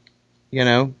fun.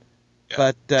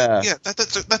 But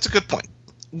that's a good point.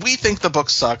 We think the book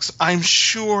sucks. I'm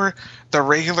sure the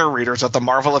regular readers of the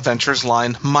Marvel Adventures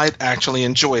line might actually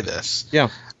enjoy this. Yeah.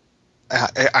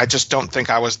 I just don't think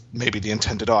I was maybe the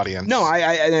intended audience. No,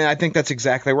 I think that's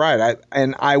exactly right.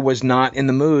 I was not in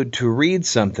the mood to read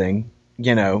something,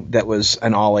 that was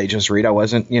an all ages read. I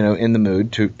wasn't, in the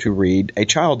mood to read a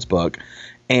child's book,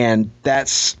 and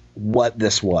that's what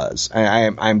this was.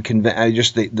 I'm convinced. I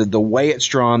just the way it's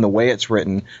drawn, the way it's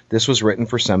written. This was written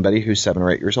for somebody who's 7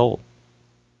 or 8 years old.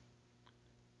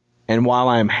 And while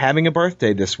I'm having a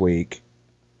birthday this week,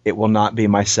 it will not be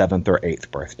my 7th or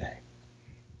 8th birthday.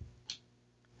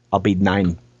 I'll be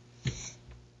 9.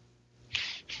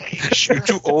 You're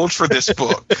too old for this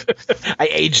book. I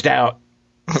aged out.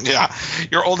 Yeah,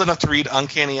 you're old enough to read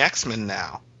Uncanny X-Men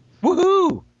now.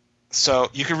 Woohoo! So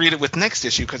you can read it with next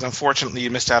issue, because unfortunately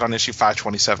you missed out on issue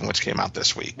 527, which came out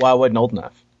this week. Well, I wasn't old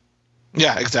enough.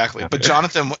 Yeah, exactly. But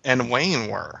Jonathan and Wayne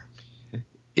were.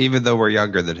 Even though we're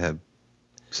younger than him,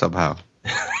 somehow.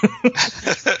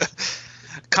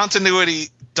 Continuity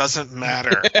doesn't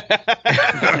matter.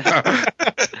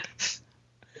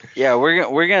 Yeah,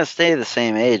 we're gonna stay the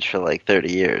same age for like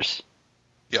 30 years.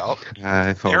 Yup.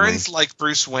 If only. Aaron's like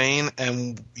Bruce Wayne,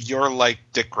 and you're like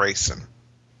Dick Grayson.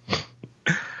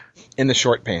 In the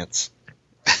short pants.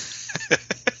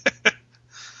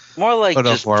 More like What a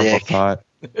just horrible Dick. thought.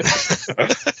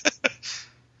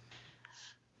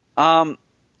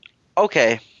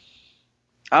 Okay.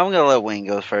 I'm gonna let Wayne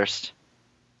go first.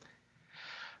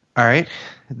 All right.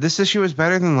 This issue is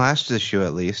better than last issue,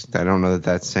 at least. I don't know that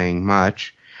that's saying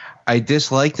much. I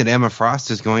dislike that Emma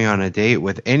Frost is going on a date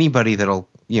with anybody that'll,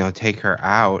 take her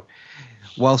out,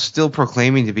 while still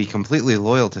proclaiming to be completely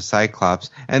loyal to Cyclops,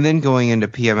 and then going into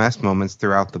PMS moments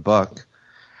throughout the book.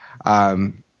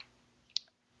 I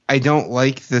don't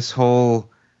like this whole,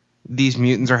 these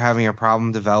mutants are having a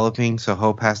problem developing, so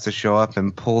Hope has to show up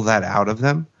and pull that out of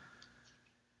them.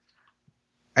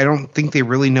 I don't think they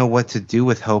really know what to do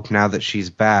with Hope now that she's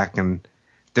back, and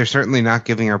they're certainly not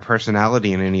giving her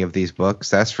personality in any of these books,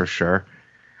 that's for sure.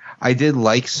 I did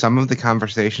like some of the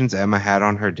conversations Emma had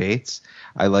on her dates.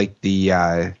 I liked the,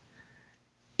 I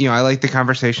liked the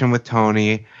conversation with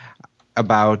Tony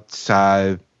about,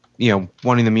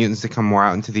 wanting the mutants to come more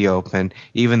out into the open,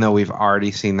 even though we've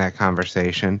already seen that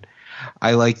conversation.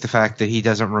 I liked the fact that he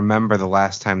doesn't remember the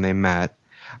last time they met.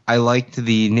 I liked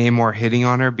the Namor hitting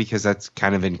on her because that's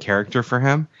kind of in character for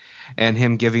him, and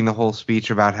him giving the whole speech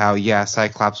about how,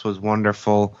 Cyclops was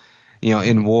wonderful,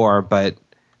 in war, but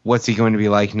what's he going to be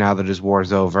like now that his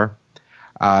war's over?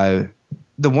 The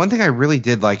one thing I really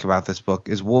did like about this book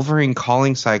is Wolverine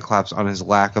calling Cyclops on his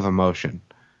lack of emotion.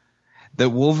 That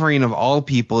Wolverine, of all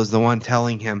people, is the one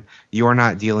telling him, you're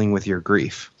not dealing with your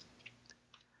grief.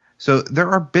 So there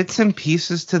are bits and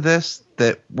pieces to this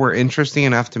that were interesting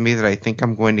enough to me that I think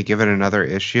I'm going to give it another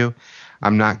issue.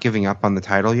 I'm not giving up on the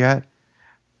title yet,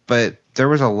 but there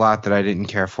was a lot that I didn't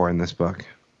care for in this book.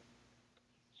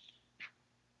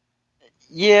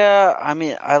 Yeah, I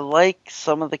mean, I like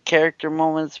some of the character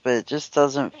moments, but it just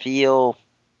doesn't feel...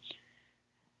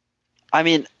 I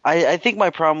mean, I think my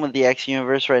problem with the X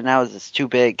universe right now is it's too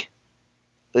big.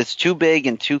 It's too big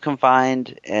and too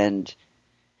confined, and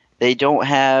they don't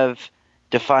have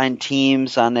defined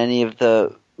teams on any of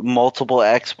the multiple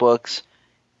X books,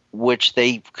 which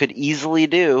they could easily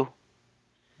do.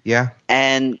 Yeah.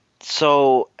 And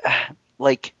so,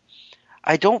 like,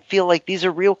 I don't feel like these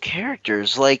are real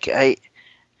characters. Like,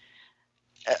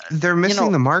 they're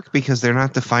missing the mark because they're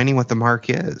not defining what the mark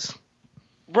is.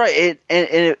 Right, and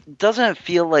it doesn't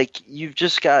feel like you've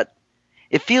just got...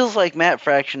 It feels like Matt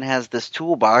Fraction has this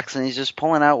toolbox and he's just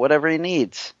pulling out whatever he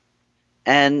needs.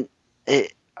 And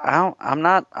I'm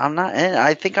not in.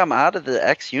 I think I'm out of the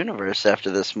X universe after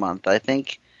this month. I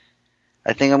think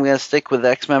I'm going to stick with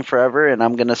X-Men Forever, and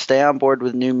I'm going to stay on board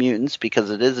with New Mutants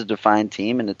because it is a defined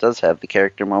team and it does have the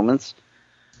character moments.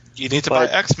 You need to buy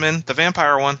X-Men, the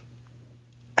vampire one.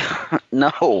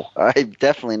 No, I'm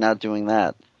definitely not doing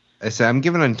that. I said I'm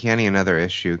giving Uncanny another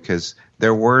issue because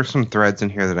there were some threads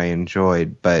in here that I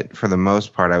enjoyed, but for the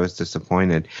most part I was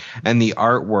disappointed. And the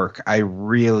artwork, I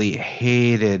really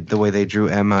hated the way they drew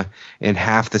Emma in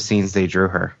half the scenes they drew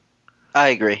her. I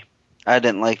agree. I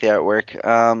didn't like the artwork.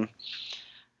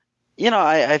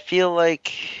 I feel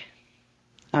like,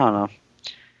 I don't know.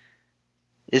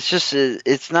 It's just,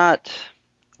 it's not,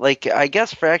 like, I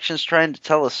guess Fraction's trying to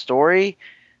tell a story,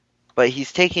 but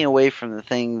he's taking away from the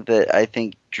thing that I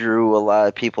think drew a lot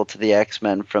of people to the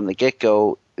X-Men from the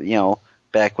get-go,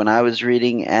 back when I was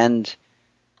reading, and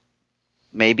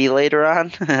maybe later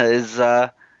on, is,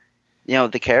 the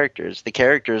characters. The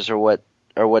characters are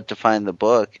what define the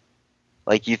book.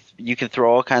 Like, you can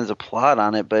throw all kinds of plot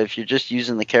on it, but if you're just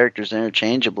using the characters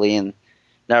interchangeably and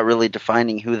not really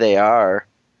defining who they are,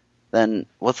 then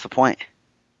what's the point?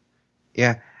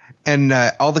 Yeah. And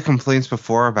all the complaints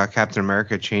before about Captain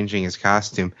America changing his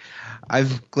costume,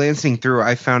 glancing through,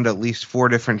 I found at least 4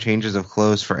 different changes of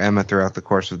clothes for Emma throughout the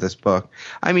course of this book.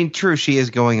 I mean, true, she is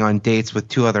going on dates with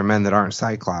 2 other men that aren't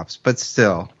Cyclops, but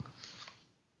still.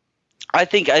 I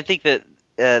think that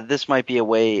this might be a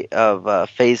way of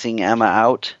phasing Emma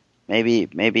out.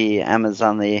 Maybe Emma's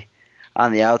on the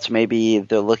outs. Maybe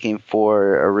they're looking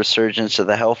for a resurgence of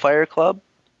the Hellfire Club.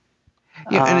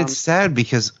 Yeah, and it's sad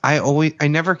because I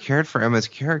never cared for Emma's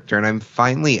character, and I'm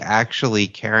finally actually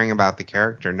caring about the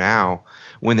character now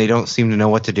when they don't seem to know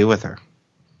what to do with her.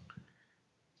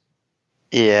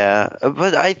 Yeah,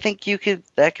 but I think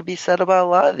that could be said about a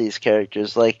lot of these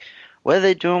characters. Like, what are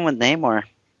they doing with Namor?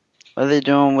 What are they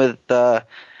doing with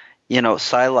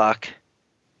Psylocke,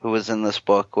 who was in this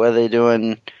book? What are they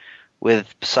doing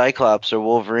with Cyclops or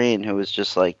Wolverine, who was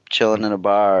just like chilling in a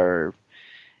bar? Or,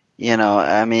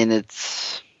 I mean,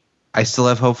 it's. I still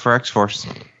have hope for X-Force.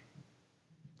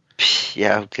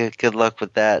 Yeah, good luck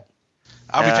with that.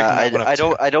 I'll be picking that one up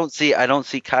too. I don't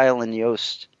see Kyle and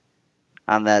Yost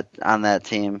on that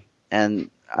team,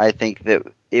 and I think that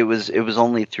it was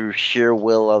only through sheer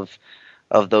will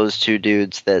of those 2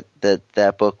 dudes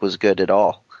that book was good at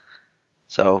all.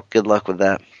 So good luck with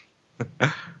that.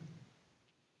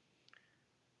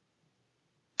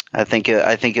 I think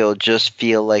it'll just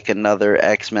feel like another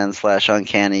X-Men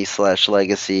 /Uncanny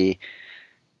 /Legacy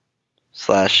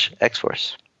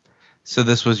 /X-Force. So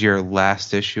this was your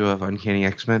last issue of Uncanny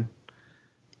X-Men?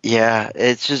 Yeah,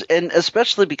 it's just, and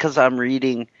especially because I'm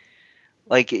reading,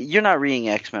 like, you're not reading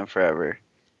X-Men forever.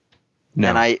 No.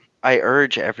 And I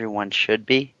urge everyone should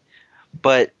be.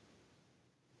 But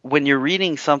when you're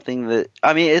reading something that,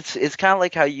 I mean, it's kind of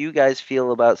like how you guys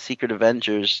feel about Secret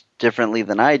Avengers differently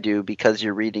than I do because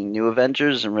you're reading New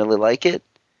Avengers and really like it.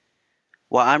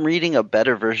 Well, I'm reading a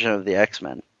better version of the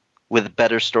X-Men with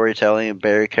better storytelling and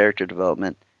better character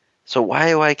development. So why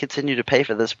do I continue to pay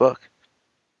for this book?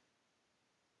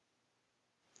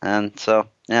 And so,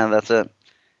 yeah, that's it.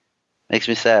 Makes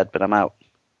me sad, but I'm out.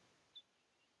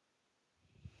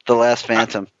 The Last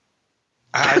Phantom.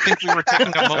 I think we were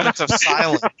taking a moment of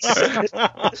silence.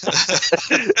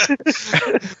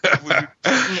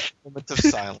 Moment of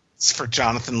silence for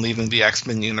Jonathan leaving the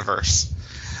X-Men universe.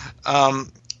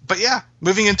 But yeah,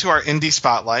 moving into our indie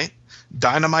spotlight,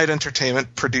 Dynamite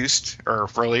Entertainment produced or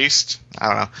released, I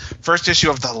don't know, first issue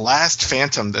of The Last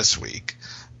Phantom this week.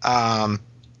 Now,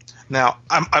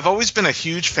 I've always been a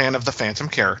huge fan of the Phantom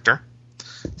character.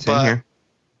 Same here.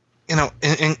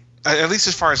 In at least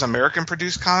as far as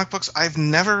American-produced comic books, I've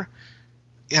never,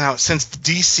 since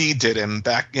DC did him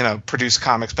back, produced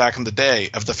comics back in the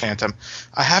day of the Phantom,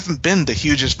 I haven't been the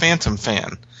hugest Phantom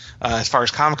fan as far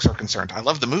as comics are concerned. I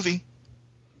love the movie.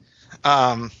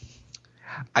 I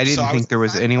didn't think there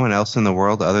was anyone else in the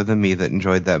world other than me that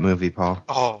enjoyed that movie, Paul.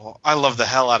 Oh, I love the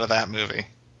hell out of that movie.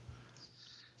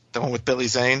 The one with Billy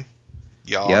Zane?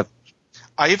 Y'all. Yep.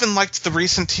 I even liked the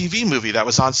recent TV movie that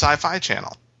was on Sci-Fi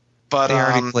Channel. But they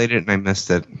already played it and I missed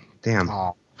it. Damn.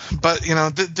 Oh. But,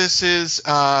 this is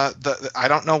I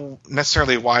don't know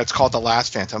necessarily why it's called The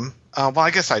Last Phantom. Well,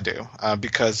 I guess I do,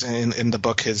 because in the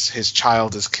book his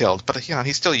child is killed. But,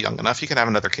 he's still young enough. He can have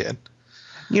another kid.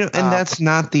 And that's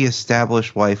not the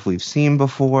established wife we've seen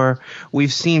before.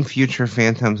 We've seen future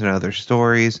Phantoms in other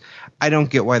stories. I don't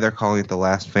get why they're calling it The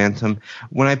Last Phantom.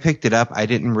 When I picked it up, I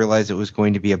didn't realize it was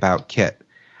going to be about Kit.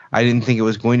 I didn't think it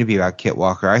was going to be about Kit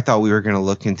Walker. I thought we were going to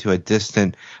look into a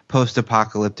distant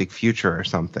post-apocalyptic future or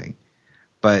something.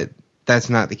 But that's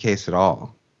not the case at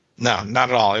all. No, not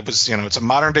at all. It was, it's a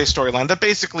modern-day storyline that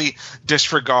basically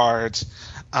disregards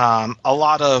a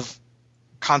lot of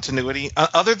continuity,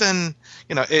 other than,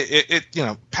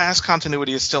 past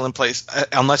continuity is still in place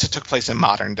unless it took place in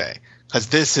modern day. Because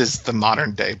this is the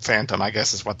modern-day Phantom, I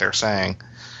guess is what they're saying.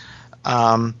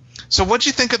 So what'd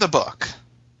you think of the book?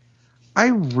 I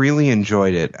really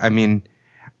enjoyed it. I mean,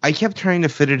 I kept trying to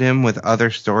fit it in with other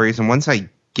stories, and once I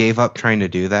gave up trying to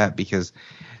do that, because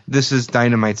this is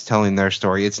Dynamite's telling their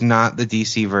story. It's not the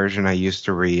DC version I used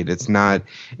to read. It's not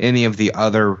any of the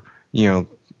other,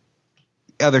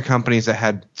 other companies that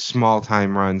had small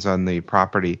time runs on the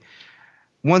property.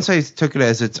 Once I took it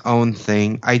as its own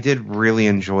thing, I did really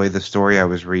enjoy the story I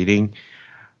was reading,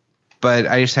 but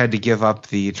I just had to give up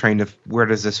the trying to, where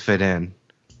does this fit in?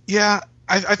 Yeah,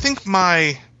 I think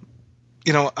I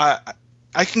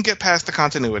can get past the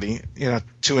continuity,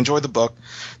 to enjoy the book.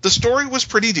 The story was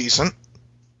pretty decent.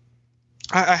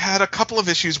 I had a couple of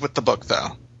issues with the book,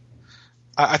 though.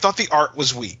 I thought the art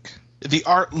was weak. The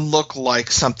art looked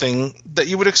like something that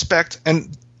you would expect,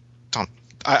 and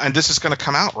this is going to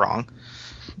come out wrong,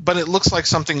 but it looks like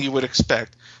something you would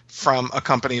expect from a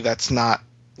company that's not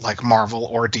like Marvel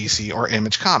or DC or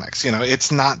Image Comics.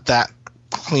 It's not that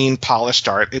clean, polished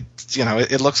art.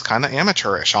 It looks kind of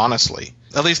amateurish, honestly.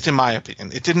 At least in my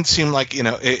opinion. It didn't seem like,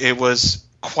 it was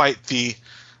quite the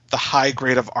high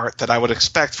grade of art that I would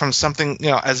expect from something,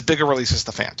 as big a release as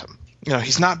The Phantom.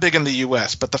 He's not big in the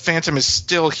US, but The Phantom is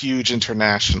still huge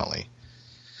internationally.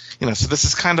 So this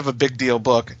is kind of a big deal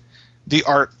book. The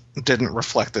art didn't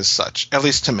reflect as such, at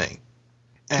least to me.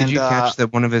 Did you catch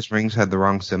that one of his rings had the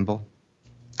wrong symbol?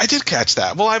 I did catch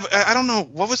that. Well, I don't know.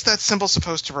 What was that symbol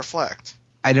supposed to reflect?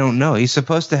 I don't know. He's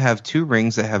supposed to have two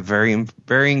rings that have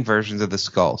varying versions of the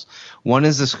skulls. One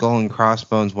is the skull and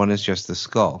crossbones. One is just the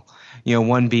skull.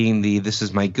 One being this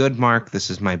is my good mark, this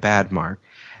is my bad mark.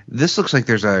 This looks like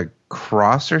there's a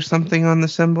cross or something on the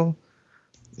symbol.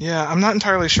 Yeah, I'm not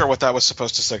entirely sure what that was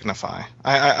supposed to signify.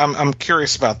 I'm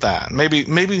curious about that. Maybe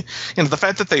the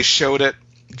fact that they showed it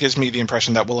gives me the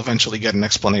impression that we'll eventually get an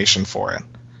explanation for it.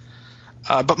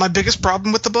 But my biggest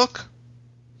problem with the book,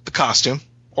 the costume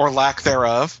or lack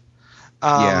thereof.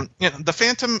 The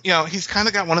Phantom, he's kind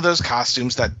of got one of those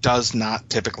costumes that does not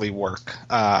typically work.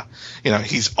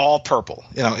 He's all purple.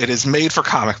 It is made for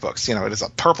comic books. It is a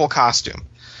purple costume.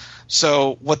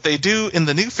 So what they do in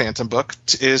the new Phantom book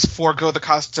is forego the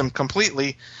costume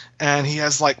completely, and he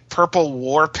has like purple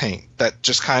war paint that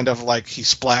just kind of like he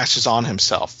splashes on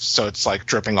himself, so it's like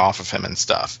dripping off of him and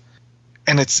stuff.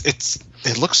 And it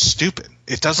looks stupid.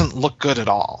 It doesn't look good at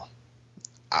all.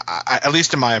 At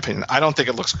least in my opinion, I don't think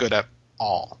it looks good at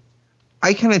all.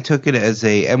 I kind of took it as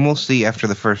and we'll see after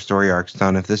the first story arc's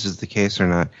done if this is the case or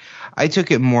not. I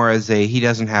took it more as he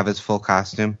doesn't have his full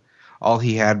costume. All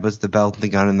he had was the belt, the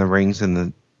gun, and the rings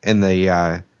and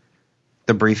the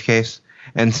briefcase.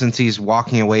 And since he's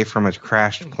walking away from a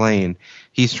crashed plane,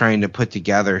 he's trying to put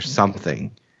together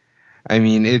something. I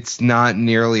mean, it's not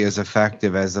nearly as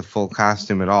effective as a full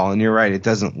costume at all. And you're right, it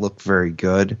doesn't look very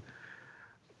good.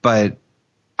 But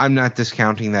I'm not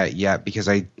discounting that yet because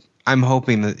I'm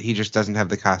hoping that he just doesn't have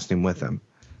the costume with him.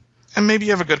 And maybe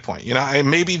you have a good point.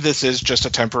 Maybe this is just a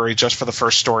temporary, just for the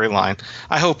first storyline.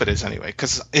 I hope it is anyway,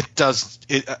 because it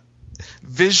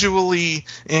visually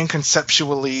and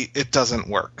conceptually, it doesn't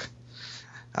work.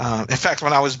 In fact,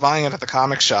 when I was buying it at the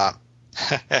comic shop,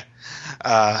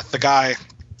 the guy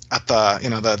at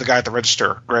the guy at the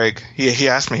register, Greg, he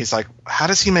asked me, he's like, "How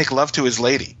does he make love to his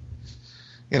lady?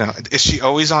 Is she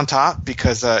always on top?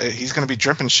 Because he's going to be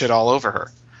dripping shit all over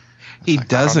her." He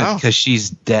doesn't, because she's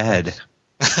dead.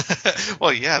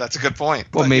 Well, yeah, that's a good point.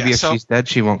 Well, maybe if she's dead,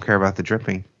 she won't care about the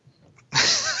dripping.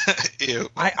 Ew.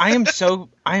 I am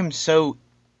so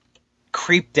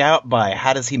creeped out by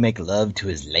how does he make love to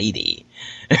his lady?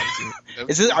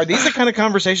 Are these the kind of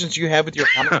conversations you have with your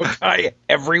comic book guy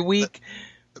every week?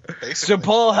 Basically. So,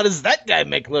 Paul, how does that guy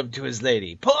make love to his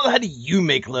lady? Paul, how do you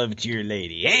make love to your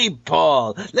lady? Hey,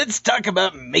 Paul, let's talk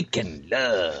about making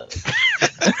love.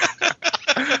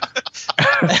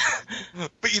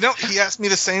 But he asked me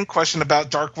the same question about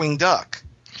Darkwing Duck.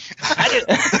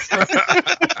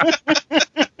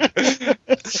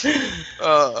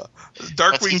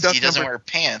 Darkwing Duck. He doesn't wear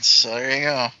pants, so there you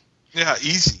go. Yeah,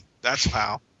 easy. That's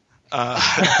how.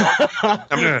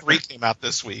 Number 3 came out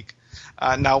this week.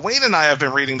 Now, Wayne and I have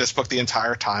been reading this book the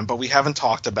entire time, but we haven't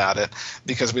talked about it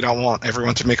because we don't want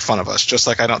everyone to make fun of us, just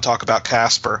like I don't talk about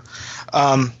Casper.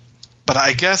 But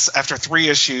I guess after 3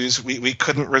 issues, we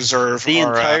couldn't reserve the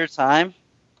entire time.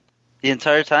 The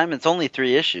entire time? It's only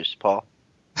 3 issues, Paul.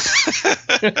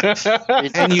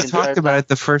 And you talked about it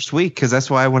the first week because that's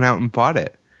why I went out and bought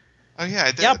it. Oh, yeah,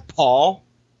 I did. Yeah, Paul.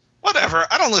 Whatever.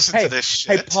 I don't listen to this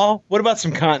shit. Hey, Paul, what about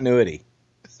some continuity?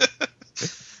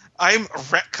 I'm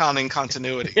retconning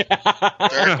continuity.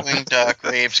 Darkwing Duck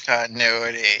rapes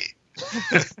continuity.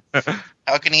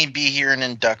 How can he be here and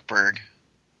in Duckburg?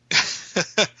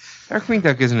 Darkwing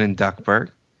Duck isn't in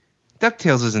Duckburg.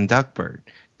 DuckTales is in Duckburg.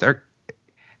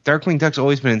 Darkwing Duck's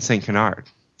always been in St. Canard.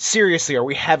 Seriously, are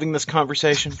we having this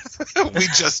conversation? We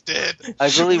just did. I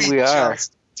believe we are.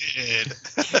 Just did.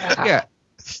 Yeah.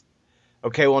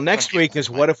 Okay, well, next week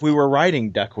is what if we were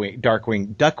writing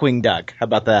Duckwing Duck? How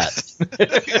about that?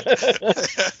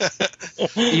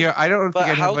 Yeah, I don't think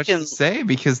I have much to say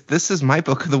because this is my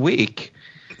book of the week.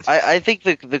 I think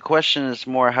the question is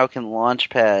more, how can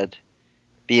Launchpad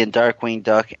be in Darkwing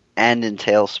Duck and in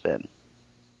Tailspin?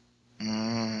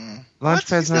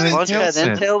 Launchpad's not in Launchpad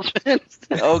and Tailspin.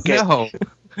 Tailspin? Okay. No.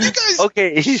 You guys.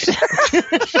 Okay. He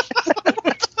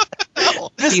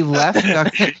left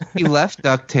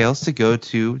DuckTales to go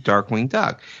to Darkwing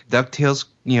Duck. DuckTales,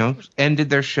 ended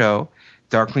their show.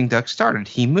 Darkwing Duck started.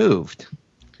 He moved.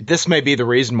 This may be the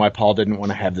reason why Paul didn't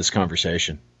want to have this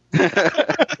conversation.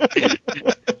 I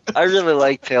really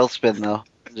like Tailspin, though.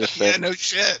 Just Yeah, saying. no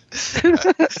shit.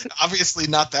 Obviously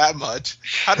not that much.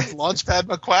 How did Launchpad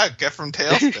McQuack get from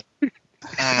Tailspin? I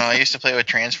don't know. I used to play with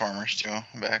Transformers too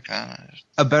back then.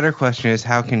 A better question is,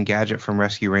 how can Gadget from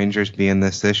Rescue Rangers be in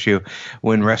this issue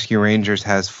when Rescue Rangers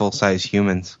has full-size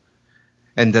humans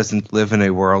and doesn't live in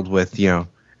a world with,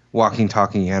 walking,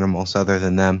 talking animals other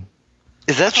than them?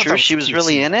 Is that thought true? that She was was cute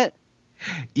really scene. in it?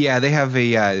 Yeah, they have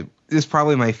this is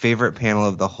probably my favorite panel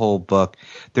of the whole book.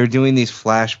 They're doing these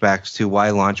flashbacks to why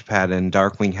Launchpad and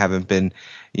Darkwing haven't been,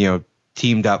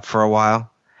 teamed up for a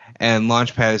while. And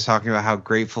Launchpad is talking about how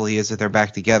grateful he is that they're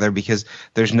back together because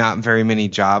there's not very many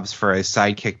jobs for a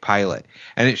sidekick pilot.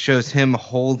 And it shows him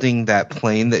holding that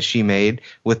plane that she made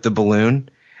with the balloon.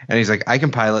 And he's like, I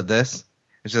can pilot this.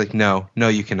 And she's like, no,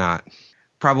 you cannot.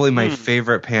 Probably my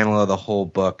favorite panel of the whole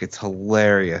book. It's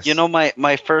hilarious.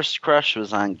 My first crush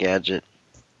was on Gadget.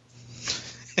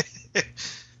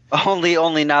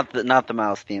 only not the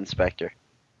mouse, the inspector.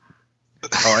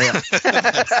 Oh yeah.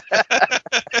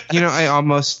 I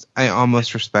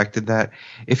almost respected that.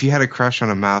 If you had a crush on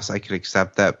a mouse, I could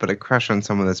accept that, but a crush on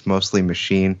someone that's mostly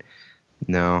machine,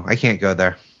 no, I can't go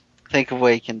there. Think of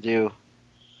what he can do.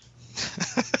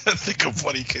 Think of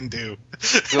what he can do.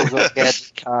 Go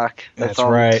Gadget cock. That's all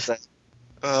I'm right. saying.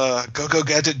 Go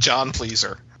Gadget John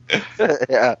Pleaser.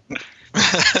 Yeah.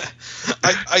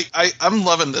 I'm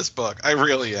loving this book. I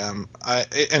really am.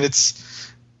 And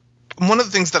it's one of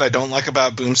the things that I don't like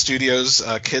about Boom Studios'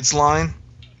 kids line,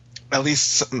 at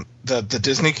least the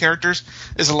Disney characters,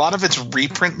 is a lot of it's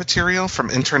reprint material from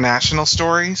international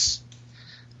stories,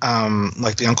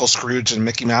 like the Uncle Scrooge and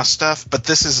Mickey Mouse stuff. But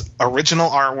this is original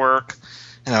artwork.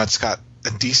 It's got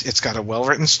a well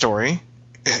written story.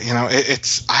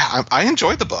 I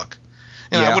enjoyed the book.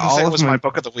 I wouldn't say it was my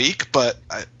book of the week, but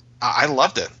I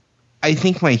loved it. I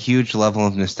think my huge level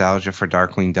of nostalgia for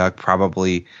Darkwing Duck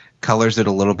probably colors it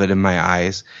a little bit in my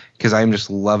eyes because I'm just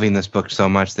loving this book so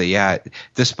much that,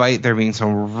 despite there being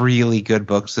some really good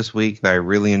books this week that I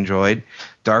really enjoyed,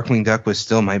 Darkwing Duck was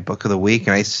still my book of the week,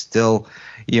 and I still,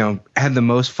 had the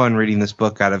most fun reading this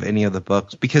book out of any of the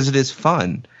books because it is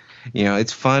fun.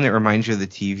 It's fun. It reminds you of the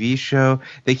TV show.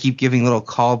 They keep giving little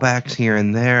callbacks here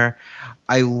and there.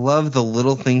 I love the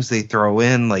little things they throw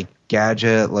in, like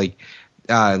Gadget, like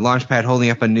Launchpad holding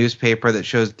up a newspaper that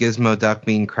shows Gizmo Duck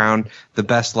being crowned the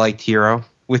best liked hero,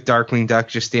 with Darkwing Duck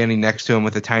just standing next to him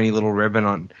with a tiny little ribbon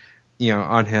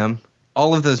on him.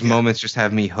 All of those moments just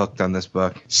have me hooked on this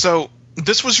book. So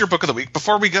this was your book of the week.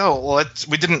 Before we go,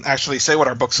 we didn't actually say what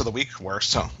our books of the week were.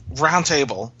 So round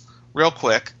table, real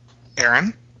quick.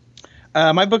 Aaron,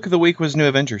 My book of the week was New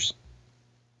Avengers.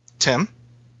 Tim.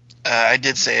 I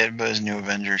did say it, but it was New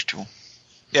Avengers too.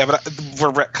 Yeah, but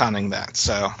we're retconning that,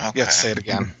 so you have to say it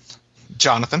again.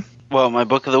 Jonathan? Well, my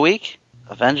book of the week?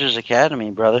 Avengers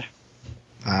Academy, brother.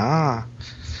 Ah.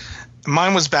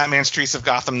 Mine was Batman Streets of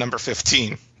Gotham number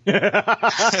 15. No,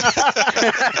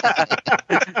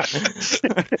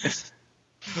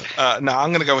 I'm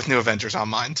going to go with New Avengers on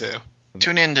mine, too.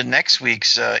 Tune in to next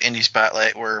week's Indie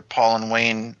Spotlight where Paul and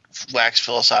Wayne wax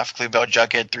philosophically about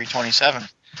Jughead 327.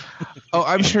 Oh,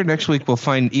 I'm sure next week we'll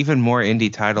find even more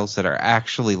indie titles that are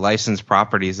actually licensed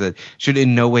properties that should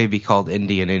in no way be called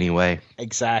indie in any way.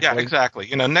 Exactly. Yeah,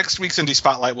 exactly. Next week's Indie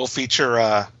Spotlight will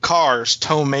feature Cars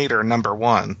Tow Mater number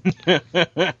 1.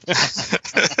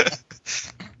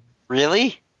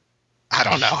 Really? I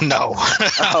don't know. No.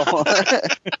 Oh.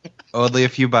 Only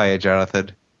if you buy it,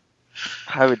 Jonathan.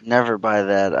 I would never buy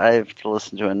that. I have to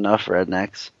listen to enough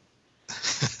rednecks.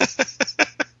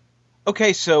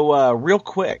 Okay, so real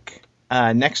quick,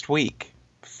 next week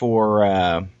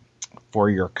for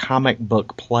your comic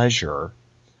book pleasure,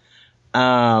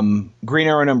 Green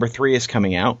Arrow number 3 is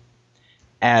coming out,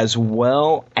 as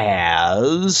well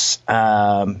as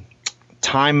Time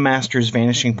Masters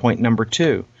Vanishing Point number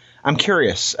 2. I'm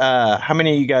curious, how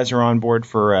many of you guys are on board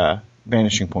for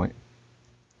Vanishing Point?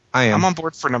 I am. I'm on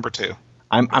board for number 2.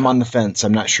 I'm on the fence.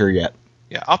 I'm not sure yet.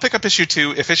 Yeah, I'll pick up issue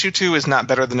 2. If issue 2 is not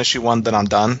better than issue 1, then I'm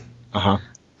done. Uh-huh.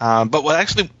 But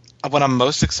what I'm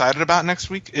most excited about next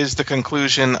week is the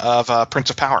conclusion of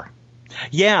Prince of Power.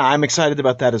 Yeah, I'm excited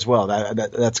about that as well.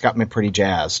 That's got me pretty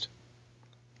jazzed.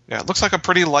 Yeah, it looks like a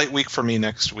pretty light week for me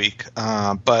next week,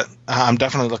 but I'm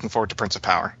definitely looking forward to Prince of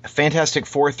Power. Fantastic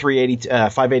Four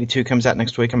 582 comes out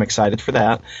next week. I'm excited for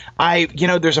that.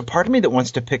 There's a part of me that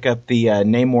wants to pick up the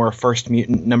Namor First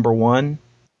Mutant number 1.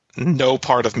 No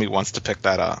part of me wants to pick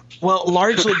that up. Well,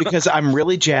 largely because I'm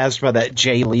really jazzed by that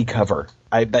Jay Lee cover.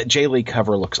 That Jay Lee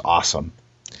cover looks awesome.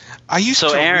 I used to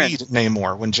Aaron, read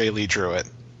Namor when Jay Lee drew it,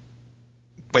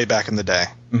 way back in the day.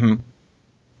 Mm-hmm.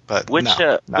 But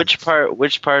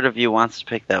which part of you wants to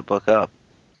pick that book up?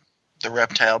 The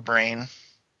reptile brain.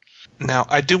 Now,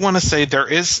 I do want to say there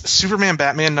is Superman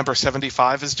Batman number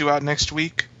 75 is due out next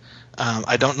week.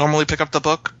 I don't normally pick up the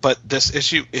book, but this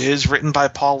issue is written by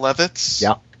Paul Levitz.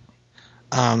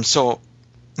 Yeah. So,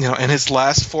 and his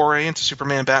last foray into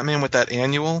Superman Batman with that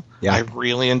annual, I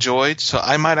really enjoyed. So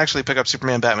I might actually pick up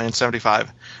Superman Batman 75.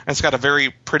 And it's got a very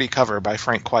pretty cover by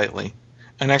Frank Quitely.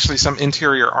 And actually some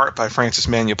interior art by Francis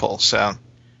Manupul. So,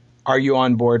 are you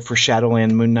on board for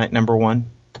Shadowland Moon Knight number 1?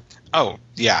 Oh,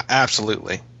 yeah,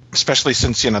 absolutely. Especially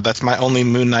since, that's my only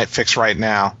Moon Knight fix right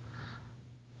now.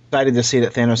 Excited to see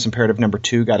that Thanos Imperative number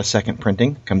 2 got a second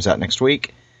printing. Comes out next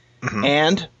week. Mm-hmm.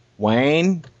 And,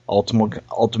 Wayne,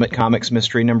 Ultimate Comics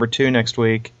Mystery number 2 next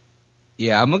week.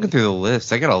 Yeah, I'm looking through the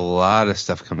list. I got a lot of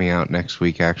stuff coming out next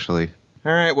week, actually.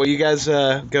 All right, well, you guys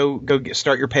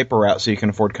start your paper route so you can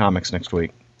afford comics next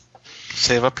week.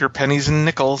 Save up your pennies and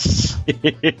nickels.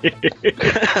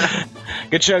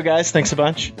 Good show, guys. Thanks a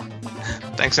bunch.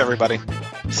 Thanks, everybody.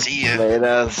 See ya.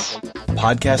 Later.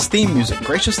 Podcast theme music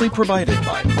graciously provided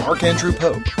by Mark Andrew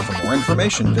Pope. For more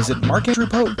information, visit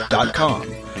markandrewpope.com.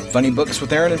 Funny Books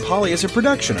with Aaron and Polly is a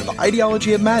production of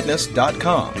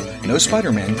ideologyofmadness.com. No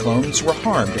Spider-Man clones were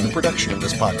harmed in the production of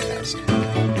this podcast.